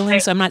you're feeling.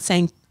 So I'm not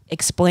saying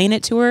explain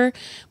it to her,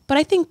 but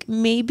I think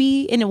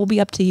maybe, and it will be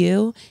up to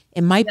you,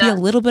 it might be a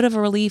little bit of a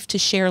relief to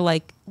share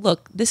like,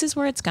 look, this is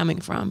where it's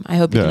coming from. I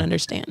hope you can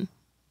understand.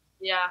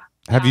 Yeah.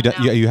 Have you done?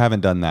 No. You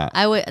haven't done that.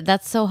 I would.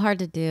 That's so hard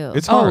to do.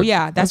 It's hard. Oh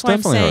yeah, that's why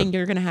I'm saying hard.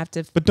 You're gonna have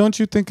to. But don't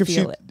you think if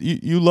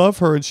you love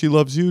her and she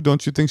loves you,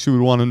 don't you think she would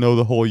want to know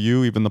the whole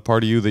you, even the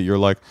part of you that you're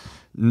like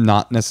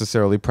not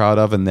necessarily proud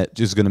of, and that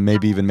is gonna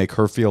maybe even make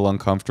her feel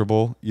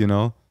uncomfortable? You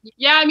know?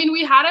 Yeah, I mean,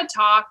 we had a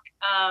talk.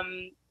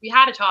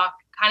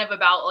 Kind of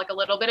about like a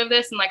little bit of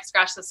this and like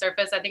scratch the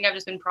surface. I think I've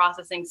just been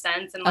processing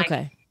since and like.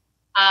 Okay.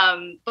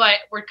 But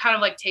we're kind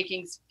of like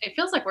it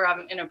feels like we're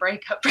having in a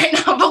breakup right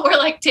now, but we're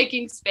like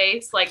taking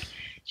space. Like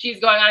she's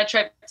going on a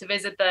trip to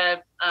visit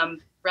the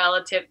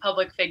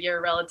public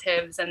figure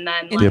relatives, and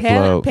then In like,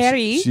 Diplo.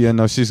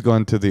 Paris? She's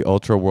going to the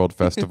Ultra World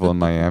Festival in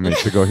Miami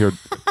to go hear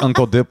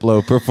Uncle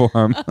Diplo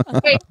perform.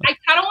 wait, I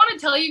kind of want to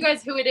tell you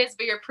guys who it is,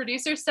 but your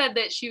producer said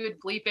that she would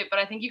bleep it, but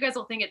I think you guys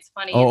will think it's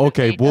funny. Oh,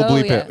 okay. We'll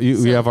bleep yeah. it.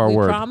 We have our we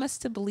word. promise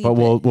to believe But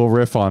it. we'll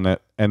riff on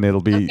it, and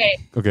it'll be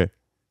okay.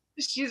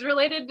 She's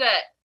related to.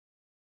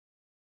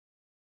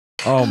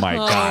 Oh my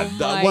Oh God!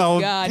 my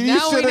Well, God. you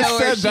Now we should have know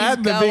where said that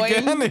in she's the going.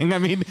 beginning. I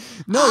mean,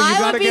 no, you I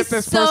got to would be get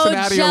this so person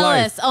out of your life.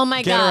 jealous. Oh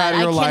my Get her God, out of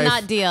your I life.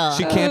 cannot deal.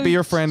 She can't be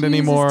your friend Jesus.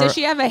 anymore. Does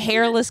she have a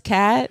hairless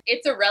cat?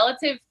 It's a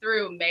relative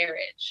through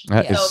marriage.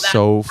 That is that's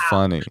so how.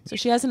 funny. So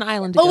she has an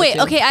island to Oh go wait,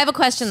 to. okay. I have a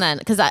question then,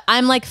 because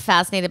I'm like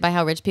fascinated by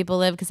how rich people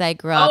live because I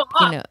grew up.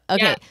 Oh, You know,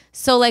 okay. yeah.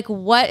 So like,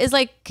 what is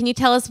like? Can you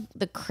tell us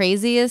the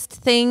craziest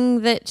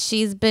thing that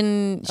she's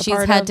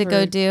part had of to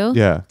go or do?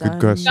 Yeah, good Done.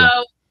 question.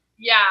 So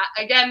yeah,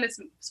 again, this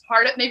is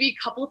part of maybe a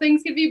couple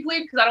things could be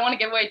bleeped because I don't want to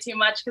give away too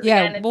much. Because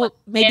Yeah, again, it's well, like,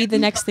 maybe the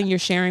next thing you're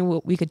sharing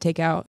we could take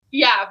out.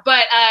 yeah,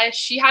 but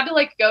she had to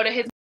like go to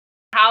his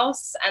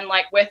house and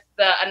like with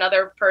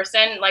another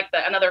person, like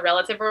another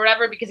relative or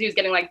whatever, because he was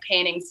getting like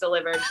paintings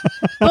delivered.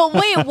 But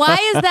wait, why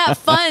is that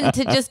fun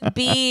to just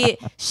be?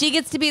 She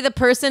gets to be the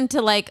person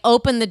to like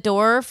open the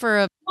door for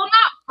a. Well,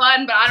 not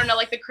fun, but I don't know,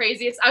 like the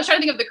craziest. I was trying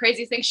to think of the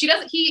craziest thing.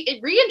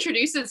 It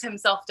reintroduces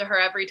himself to her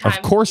every time.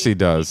 Of course he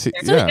does. They're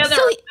Yeah. together,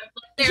 So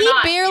they're He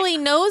not. barely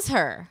knows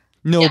her.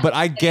 No, Yeah. but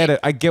I get it.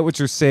 I get what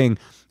you're saying.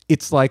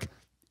 It's like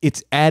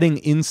it's adding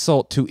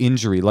insult to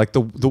injury. Like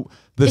the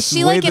Is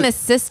she way like an that-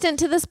 assistant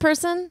to this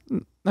person?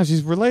 No,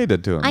 she's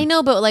related to him. I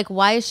know, but like,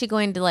 why is she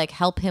going to like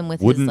help him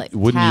with Wouldn't his like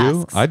you?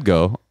 tasks? I'd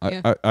go.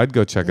 Yeah. I'd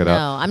go check it No,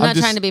 out. I'm not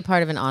just- trying to be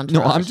part of an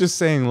entourage. No, I'm just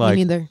saying like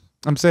Me neither.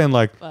 I'm saying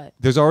like But-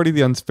 there's already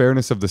the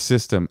unfairness of the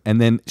system, and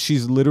then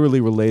she's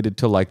literally related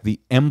to like the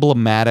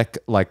emblematic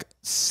like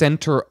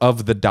center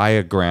of the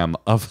diagram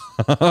of,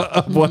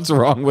 of what's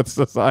wrong with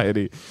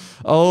society.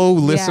 Oh,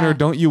 listener, Yeah.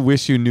 don't you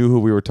wish you knew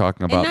who we were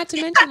talking And about? not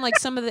to mention like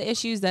some of the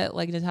issues that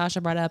like Natasha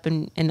brought up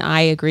and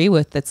I agree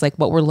with. That's like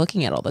what we're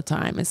looking at all the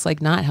time. It's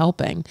like not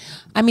helping.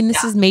 I mean,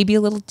 this is maybe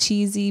a little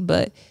cheesy,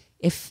 but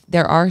if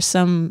there are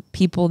some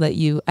people that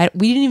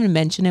we didn't even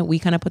mention it, we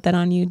kind of put that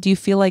on you. Do you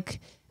feel like,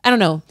 I don't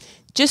know,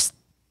 just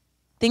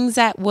things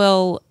that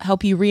will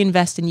help you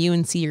reinvest in you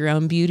and see your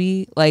own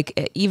beauty,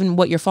 like even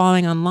what you're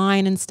following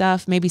online and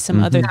stuff, maybe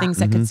some other things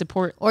that could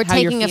support or how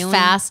you're taking a feeling.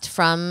 fast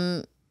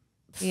from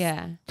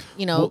Yeah.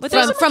 you know But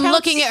there's from some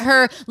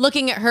accounts-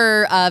 looking at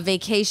her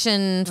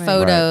vacation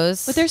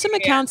photos. But there's some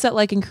accounts that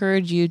like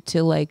encourage you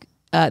to like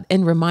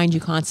and remind you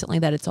constantly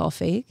that it's all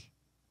fake,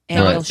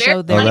 and Right. they'll show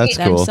Oh, them that's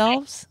cool.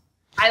 themselves.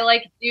 I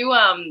like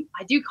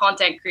do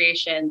content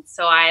creation,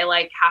 so I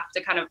like have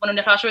to kind of when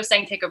Natasha was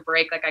saying take a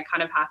break, like I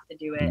kind of have to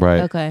do it.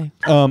 Right. Okay.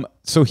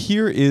 So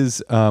here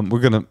is we're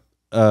gonna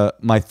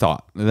my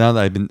thought. Now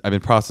that I've been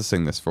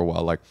processing this for a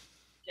while. Like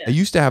Yeah. I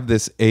used to have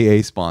this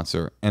AA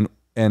sponsor, and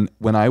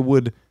when I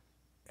would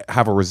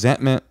have a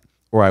resentment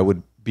or I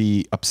would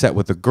be upset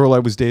with the girl I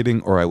was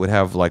dating, or I would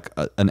have like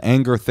an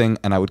anger thing,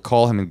 and I would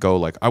call him and go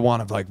like, I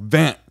want to like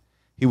vent.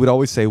 He would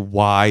always say,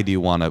 what do you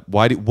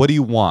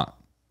want?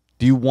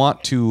 Do you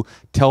want to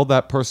tell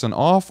that person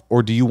off,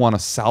 or do you want to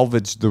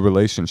salvage the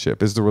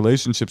relationship? Is the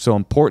relationship so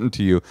important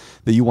to you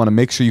that you want to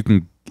make sure you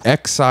can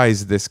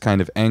excise this kind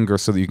of anger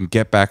so that you can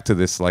get back to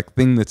this like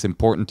thing that's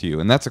important to you?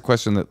 And that's a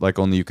question that like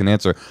only you can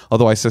answer.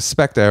 Although I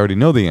suspect I already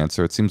know the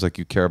answer. It seems like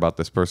you care about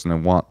this person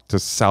and want to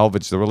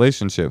salvage the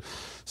relationship.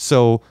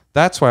 So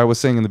that's why I was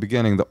saying in the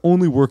beginning, the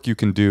only work you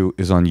can do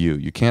is on you.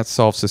 You can't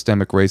solve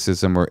systemic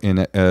racism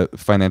or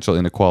financial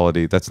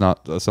inequality. That's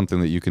not something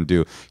that you can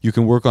do. You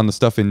can work on the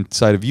stuff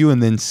inside of you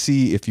and then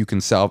see if you can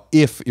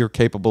if you're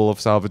capable of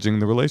salvaging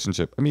the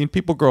relationship. I mean,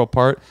 people grow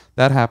apart.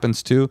 That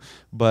happens too.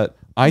 But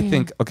I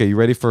think, okay, you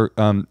ready for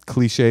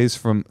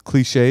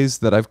cliches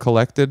that I've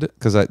collected?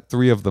 Because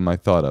 3 of them I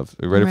thought of.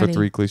 Are you ready for ready.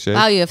 3 cliches?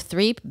 Wow, you have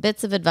 3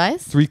 bits of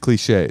advice. 3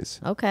 cliches.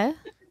 Okay.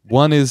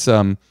 One is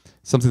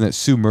something that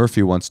Sue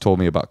Murphy once told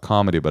me about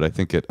comedy, but I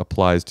think it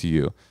applies to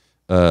you.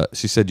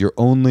 She said,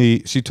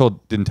 she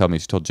told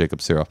Jacob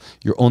Siroff,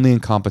 you're only in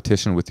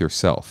competition with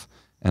yourself.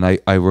 And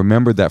I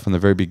remembered that from the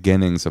very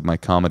beginnings of my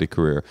comedy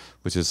career,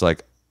 which is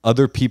like,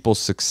 other people's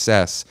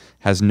success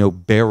has no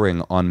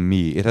bearing on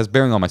me. It has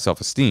bearing on my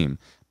self-esteem,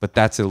 but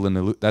that's an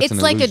illusion.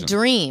 It's like a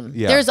dream.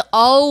 Yeah. There's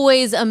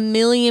always a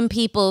million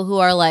people who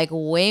are like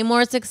way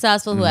more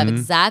successful, who have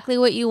exactly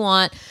what you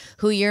want,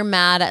 who you're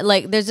mad at.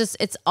 Like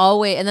it's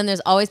always, and then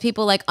there's always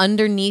people like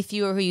underneath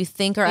you or who you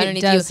think are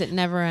underneath you. It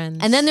never ends.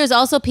 And then there's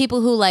also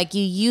people who like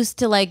you used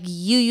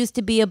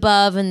to be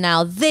above and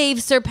now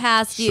they've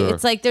surpassed you. Sure.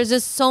 It's like there's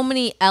just so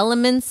many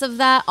elements of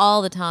that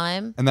all the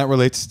time. And that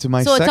relates to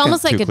my So it's second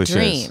almost like 2 a cliches.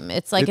 dream.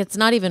 It's like it's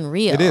not even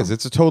real. It is.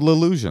 It's a total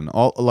illusion.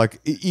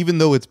 Even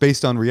though it's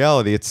based on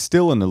reality, it's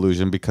still an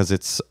illusion because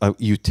it's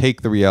you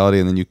take the reality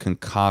and then you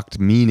concoct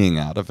meaning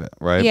out of it,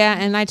 right? Yeah,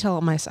 and I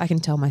can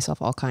tell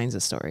myself all kinds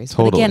of stories.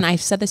 Totally. But again,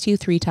 I've said this to you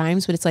 3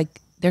 times, but it's like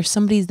there's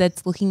somebody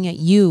that's looking at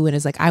you and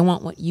is like, I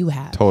want what you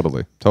have.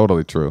 Totally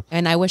true.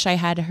 And I wish I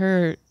had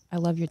her I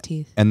love your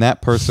teeth. And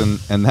that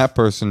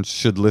person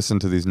should listen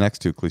to these next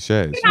two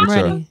cliches. I'm which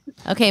are ready.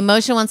 Okay,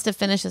 Moshe wants to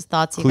finish his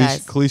thoughts, you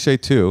guys. cliche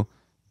 2.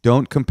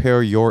 Don't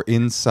compare your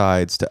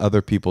insides to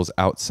other people's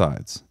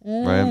outsides.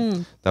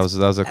 Right? That was a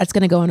That's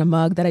gonna go in a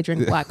mug that I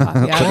drink black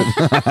coffee out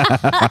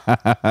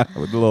of.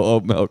 with a little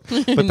oat milk.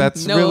 But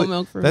that's No really oat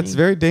milk for that's me.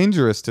 very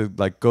dangerous to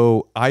like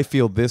go, I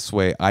feel this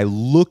way. I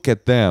look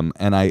at them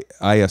and I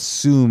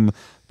assume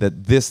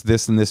that this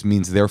and this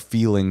means they're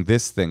feeling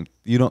this thing.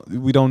 We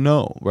don't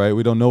know, right?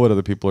 We don't know what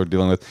other people are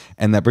dealing with.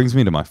 And that brings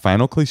me to my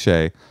final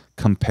cliche,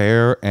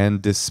 compare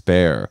and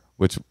despair,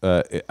 which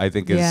I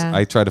think is,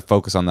 I try to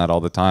focus on that all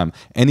the time.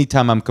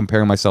 Anytime I'm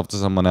comparing myself to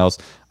someone else,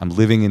 I'm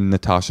living in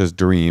Natasha's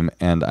dream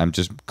and I'm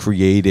just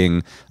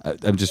creating,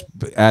 I'm just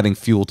adding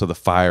fuel to the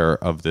fire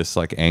of this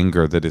like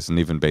anger that isn't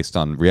even based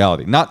on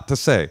reality. Not to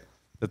say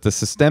that the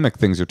systemic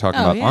things you're talking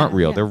about aren't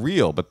real. They're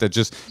real, but they're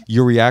just,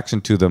 your reaction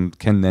to them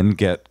can then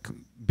get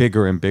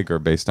bigger and bigger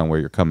based on where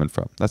you're coming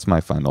from. That's my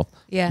final,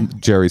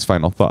 Jerry's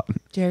final thought.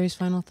 Jerry's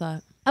final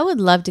thought. I would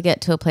love to get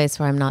to a place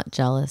where I'm not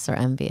jealous or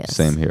envious.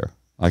 Same here.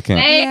 I can't.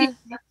 Hey,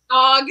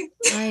 dog.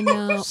 I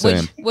know.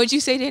 Same. What'd you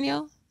say,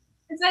 Danielle?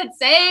 I said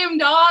same,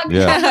 dog.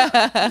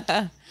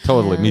 Yeah.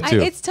 Totally. Me too.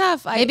 It's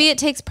tough. Maybe it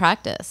takes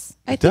practice.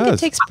 I think does. it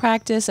takes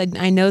practice.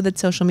 I know that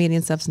social media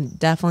and stuff's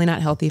definitely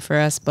not healthy for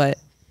us, but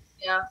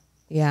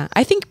yeah.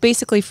 I think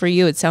basically for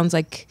you, it sounds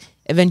like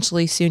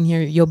eventually soon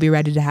here you'll be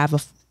ready to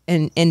have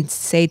and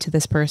say to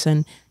this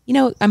person,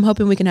 I'm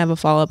hoping we can have a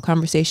follow-up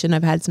conversation.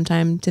 I've had some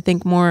time to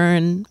think more,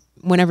 and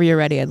whenever you're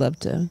ready, I'd love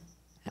to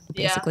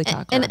basically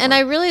talk. And I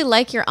really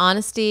like your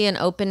honesty and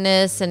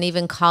openness and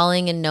even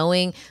calling and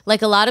knowing.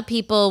 Like a lot of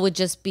people would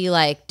just be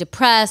like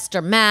depressed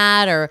or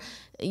mad or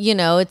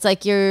it's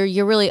like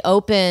you're really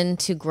open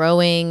to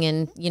growing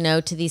and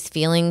to these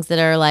feelings that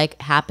are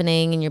like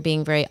happening, and you're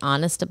being very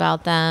honest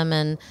about them.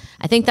 And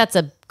I think that's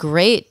a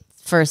great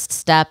first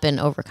step in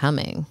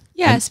overcoming.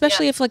 Yeah,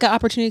 especially if like an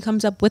opportunity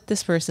comes up with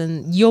this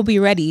person, you'll be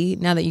ready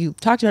now that you've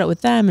talked about it with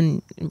them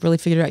and really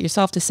figured it out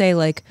yourself to say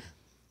like,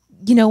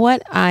 you know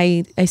what?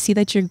 I see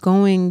that you're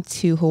going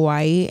to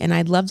Hawaii and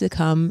I'd love to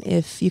come.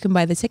 If you can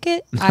buy the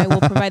ticket, I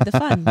will provide the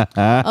fun.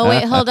 Oh,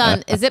 wait, hold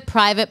on. Is it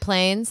private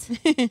planes?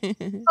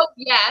 Oh,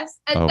 yes.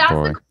 And Oh, that's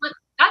boy.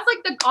 that's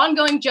like the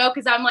ongoing joke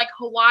is I'm like,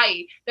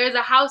 Hawaii, there's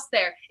a house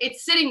there.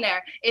 It's sitting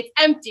there. It's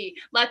empty.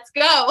 Let's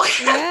go.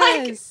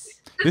 Yes.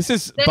 This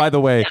is, by the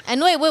way, And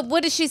wait,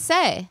 what did she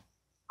say?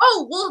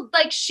 Oh, well,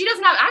 like she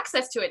doesn't have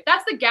access to it.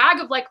 That's the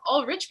gag of like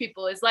all rich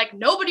people is like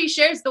nobody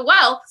shares the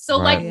wealth. So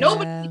Right. like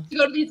nobody needs to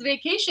go to these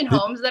vacation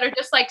homes that are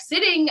just like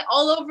sitting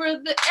all over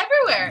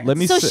everywhere. let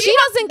me So say, she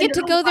doesn't get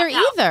to go there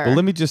either. well,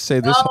 let me just say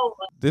this. No.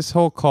 This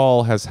whole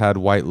call has had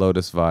White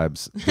Lotus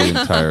vibes the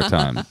entire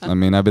time. I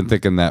mean, I've been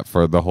thinking that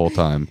for the whole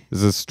time.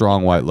 This is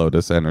strong White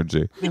Lotus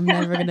energy. I'm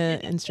never gonna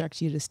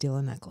instruct you to steal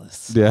a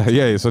necklace.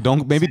 Yeah. So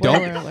maybe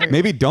Spoiler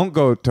alert. don't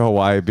go to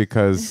Hawaii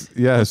because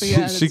she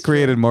that's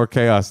created more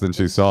chaos than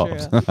she solved.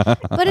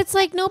 But it's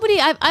like nobody.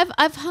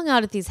 I've hung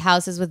out at these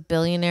houses with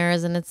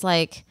billionaires, and it's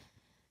like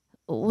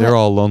They're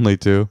all lonely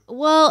too.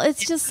 Well,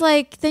 it's just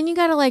like then you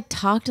gotta like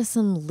talk to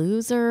some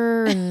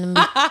loser and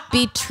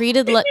be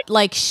treated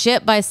like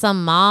shit by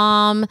some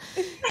mom,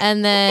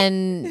 and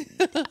then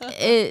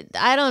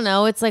I don't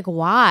know. It's like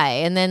why?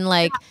 And then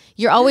like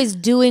you're always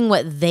doing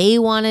what they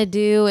want to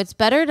do. It's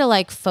better to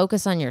like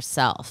focus on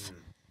yourself.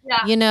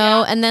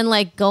 Yeah, And then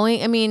like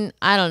going, I mean,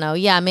 I don't know.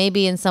 Yeah,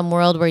 maybe in some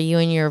world where you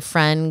and your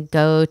friend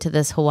go to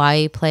this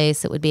Hawaii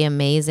place, it would be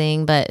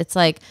amazing. But it's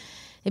like,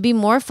 it'd be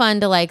more fun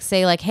to like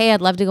say like, hey,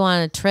 I'd love to go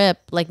on a trip.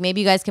 Like maybe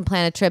you guys can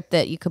plan a trip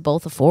that you could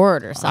both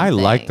afford or something. I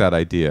like that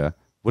idea.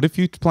 What if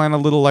you plan a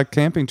little like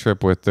camping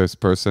trip with this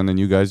person and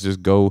you guys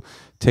just go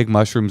take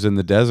mushrooms in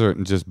the desert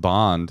and just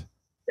bond?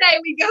 Say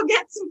we go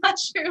get some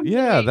mushrooms.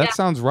 Yeah, that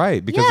sounds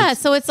right. Because Yeah,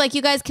 so it's like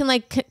you guys can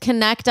like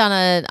connect on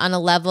a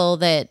level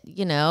that,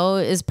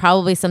 is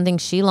probably something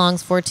she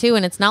longs for too.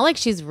 And it's not like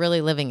she's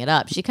really living it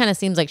up. She kind of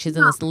seems like she's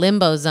in this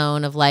limbo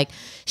zone of like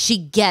she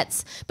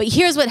gets. But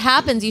here's what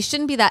happens. You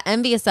shouldn't be that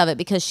envious of it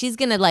because she's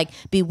going to like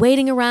be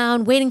waiting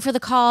around, waiting for the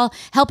call,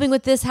 helping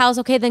with this house.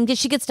 Okay, then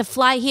she gets to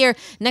fly here.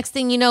 Next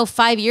thing you know,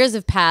 5 years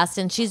have passed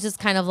and she's just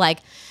kind of like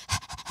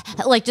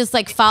just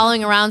like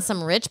following around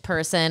some rich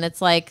person.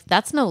 It's like,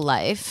 that's no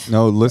life.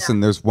 No, listen,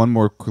 there's one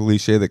more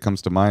cliche that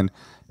comes to mind.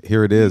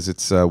 Here it is.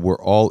 It's we're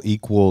all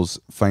equals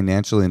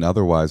financially and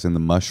otherwise in the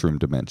mushroom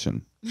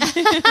dimension.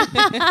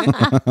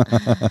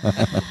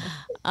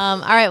 All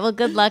right, well,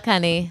 good luck,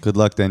 honey. Good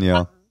luck,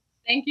 Danielle.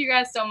 Thank you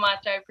guys so much.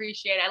 I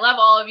appreciate it. I love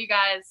all of you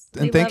guys.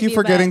 And thank you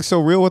for getting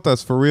so real with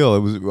us, for real. It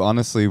was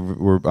honestly,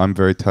 I'm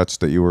very touched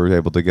that you were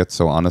able to get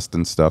so honest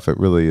and stuff. It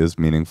really is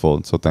meaningful.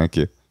 And so thank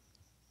you.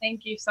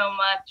 Thank you so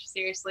much.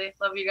 Seriously.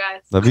 Love you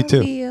guys. Love you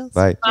too.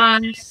 Bye.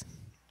 Bye.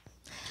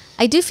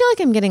 I do feel like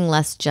I'm getting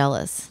less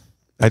jealous.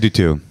 I do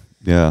too.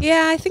 Yeah.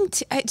 Yeah, I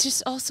think I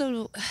just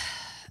also,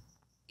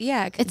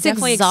 It's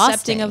definitely exhausting.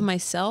 accepting of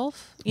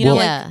myself.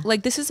 Well-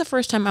 Like this is the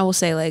first time I will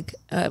say like,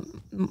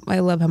 I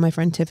love how my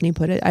friend Tiffany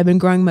put it. I've been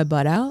growing my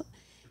butt out,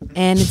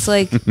 and it's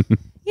like,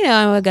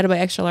 I got to buy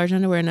extra large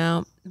underwear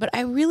now. but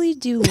I really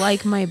do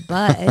like my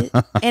butt.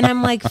 And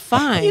I'm like,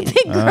 fine. You've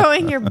been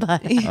growing your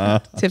butt.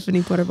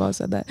 Tiffany Porterbaugh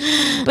said that.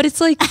 But it's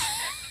like,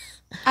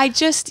 I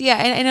just, yeah,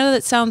 and I know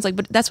that sounds like,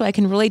 but that's why I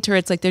can relate to her.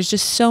 It's like, there's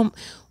just so,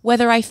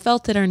 whether I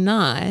felt it or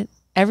not,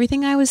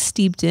 everything I was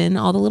steeped in,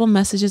 all the little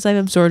messages I've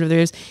absorbed,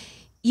 there's,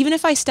 even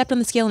if I stepped on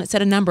the scale and it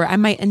said a number, I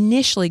might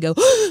initially go,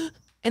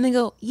 and then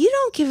go, you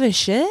don't give a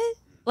shit?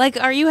 Like,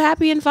 are you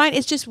happy and fine?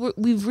 It's just,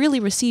 we've really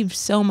received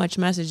so much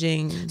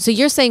messaging. So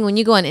you're saying when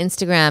you go on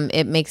Instagram,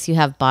 it makes you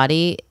have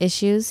body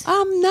issues?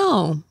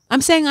 No.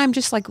 I'm saying I'm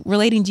just like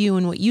relating to you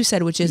and what you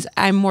said, which is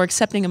I'm more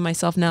accepting of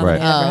myself now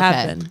than I ever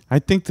have been. I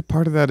think the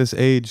part of that is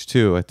age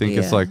too. I think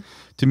it's like,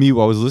 to me,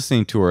 I was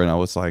listening to her and I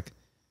was like,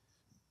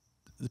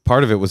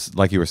 part of it was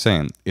like you were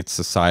saying, it's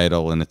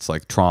societal and it's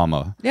like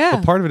trauma. Yeah.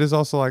 But part of it is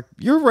also like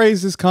your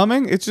raise is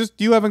coming. It's just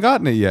you haven't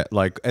gotten it yet.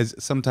 Like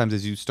sometimes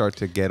as you start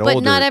to get older.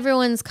 But not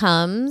everyone's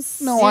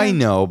comes. No, I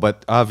know,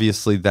 but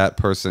obviously that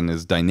person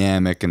is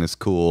dynamic and is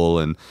cool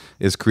and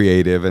is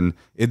creative, and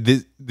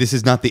this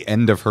is not the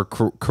end of her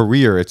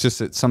career. It's just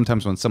that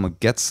sometimes when someone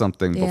gets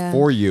something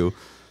before you,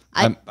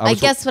 I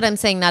guess what I'm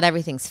saying, not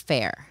everything's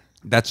fair.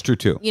 That's true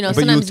too. You know,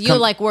 sometimes you're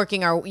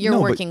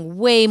working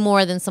way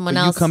more than someone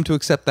else. You come to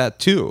accept that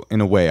too,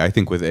 in a way. I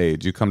think with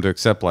age, you come to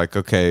accept like,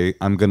 okay,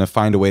 I'm gonna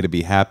find a way to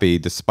be happy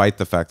despite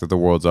the fact that the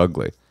world's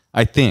ugly.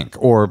 I think,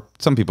 or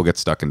some people get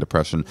stuck in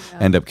depression,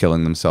 end up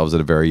killing themselves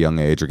at a very young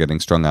age, or getting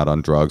strung out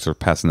on drugs, or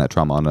passing that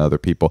trauma on to other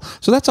people.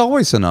 So that's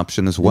always an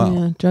option as well.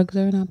 Yeah, drugs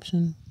are an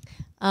option.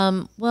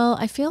 Well,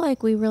 I feel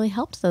like we really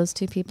helped those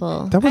two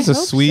people. That was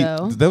those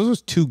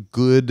was two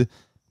good,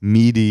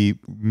 meaty,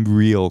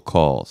 real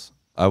calls.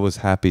 I was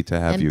happy to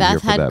have you Beth here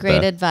for that. had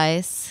great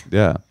advice.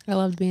 Yeah. I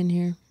loved being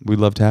here. We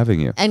loved having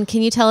you. And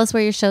can you tell us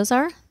where your shows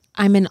are?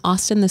 I'm in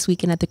Austin this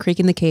weekend at the Creek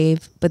in the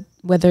Cave, but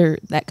whether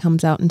that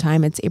comes out in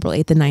time, it's April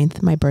 8th and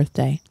 9th, my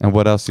birthday. And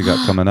what else you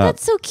got coming up?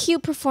 That's so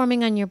cute,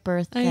 performing on your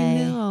birthday.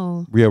 I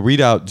know. Yeah,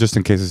 read out just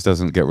in case this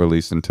doesn't get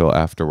released until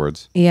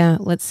afterwards. Yeah,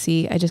 let's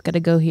see. I just got to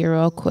go here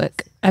real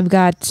quick. I've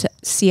got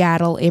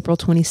Seattle, April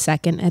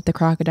 22nd at the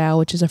Crocodile,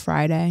 which is a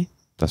Friday.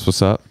 That's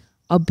what's up.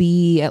 I'll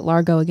be at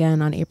Largo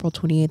again on April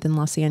 28th in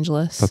Los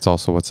Angeles. That's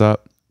also what's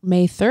up.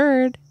 May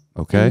 3rd.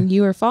 Okay. And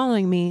you are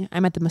following me.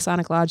 I'm at the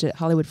Masonic Lodge at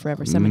Hollywood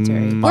Forever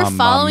Cemetery. We're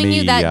following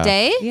you that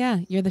day? Yeah,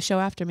 you're the show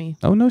after me.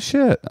 Oh, no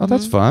shit. Oh,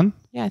 that's fun.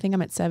 Yeah, I think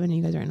I'm at 7.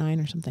 You guys are at 9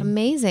 or something.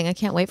 Amazing. I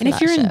can't wait for and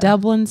that if you're show. in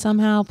Dublin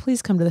somehow,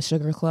 please come to the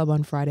Sugar Club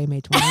on Friday,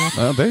 May 20th.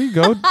 Oh, there you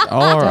go.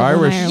 All our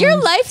Irish. Ireland. Your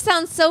life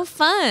sounds so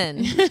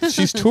fun.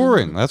 She's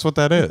touring. That's what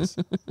that is.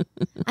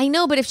 I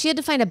know, but if she had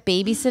to find a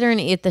babysitter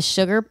and eat the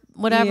sugar,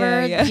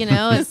 whatever, Yeah. you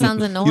know, it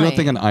sounds annoying. You don't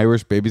think an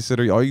Irish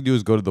babysitter, all you do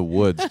is go to the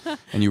woods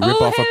and you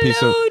rip off a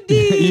piece of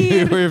Dean.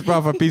 you rip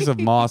off a piece of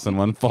moss and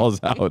one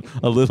falls out.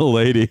 A little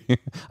lady.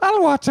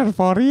 I'll watch it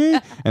for you.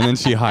 And then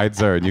she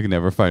hides her and you can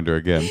never find her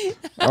again.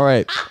 All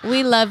right.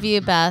 We love you,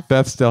 Beth.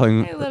 Beth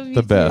Stelling, I love you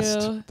the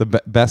best. too.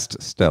 The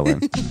best Stelling.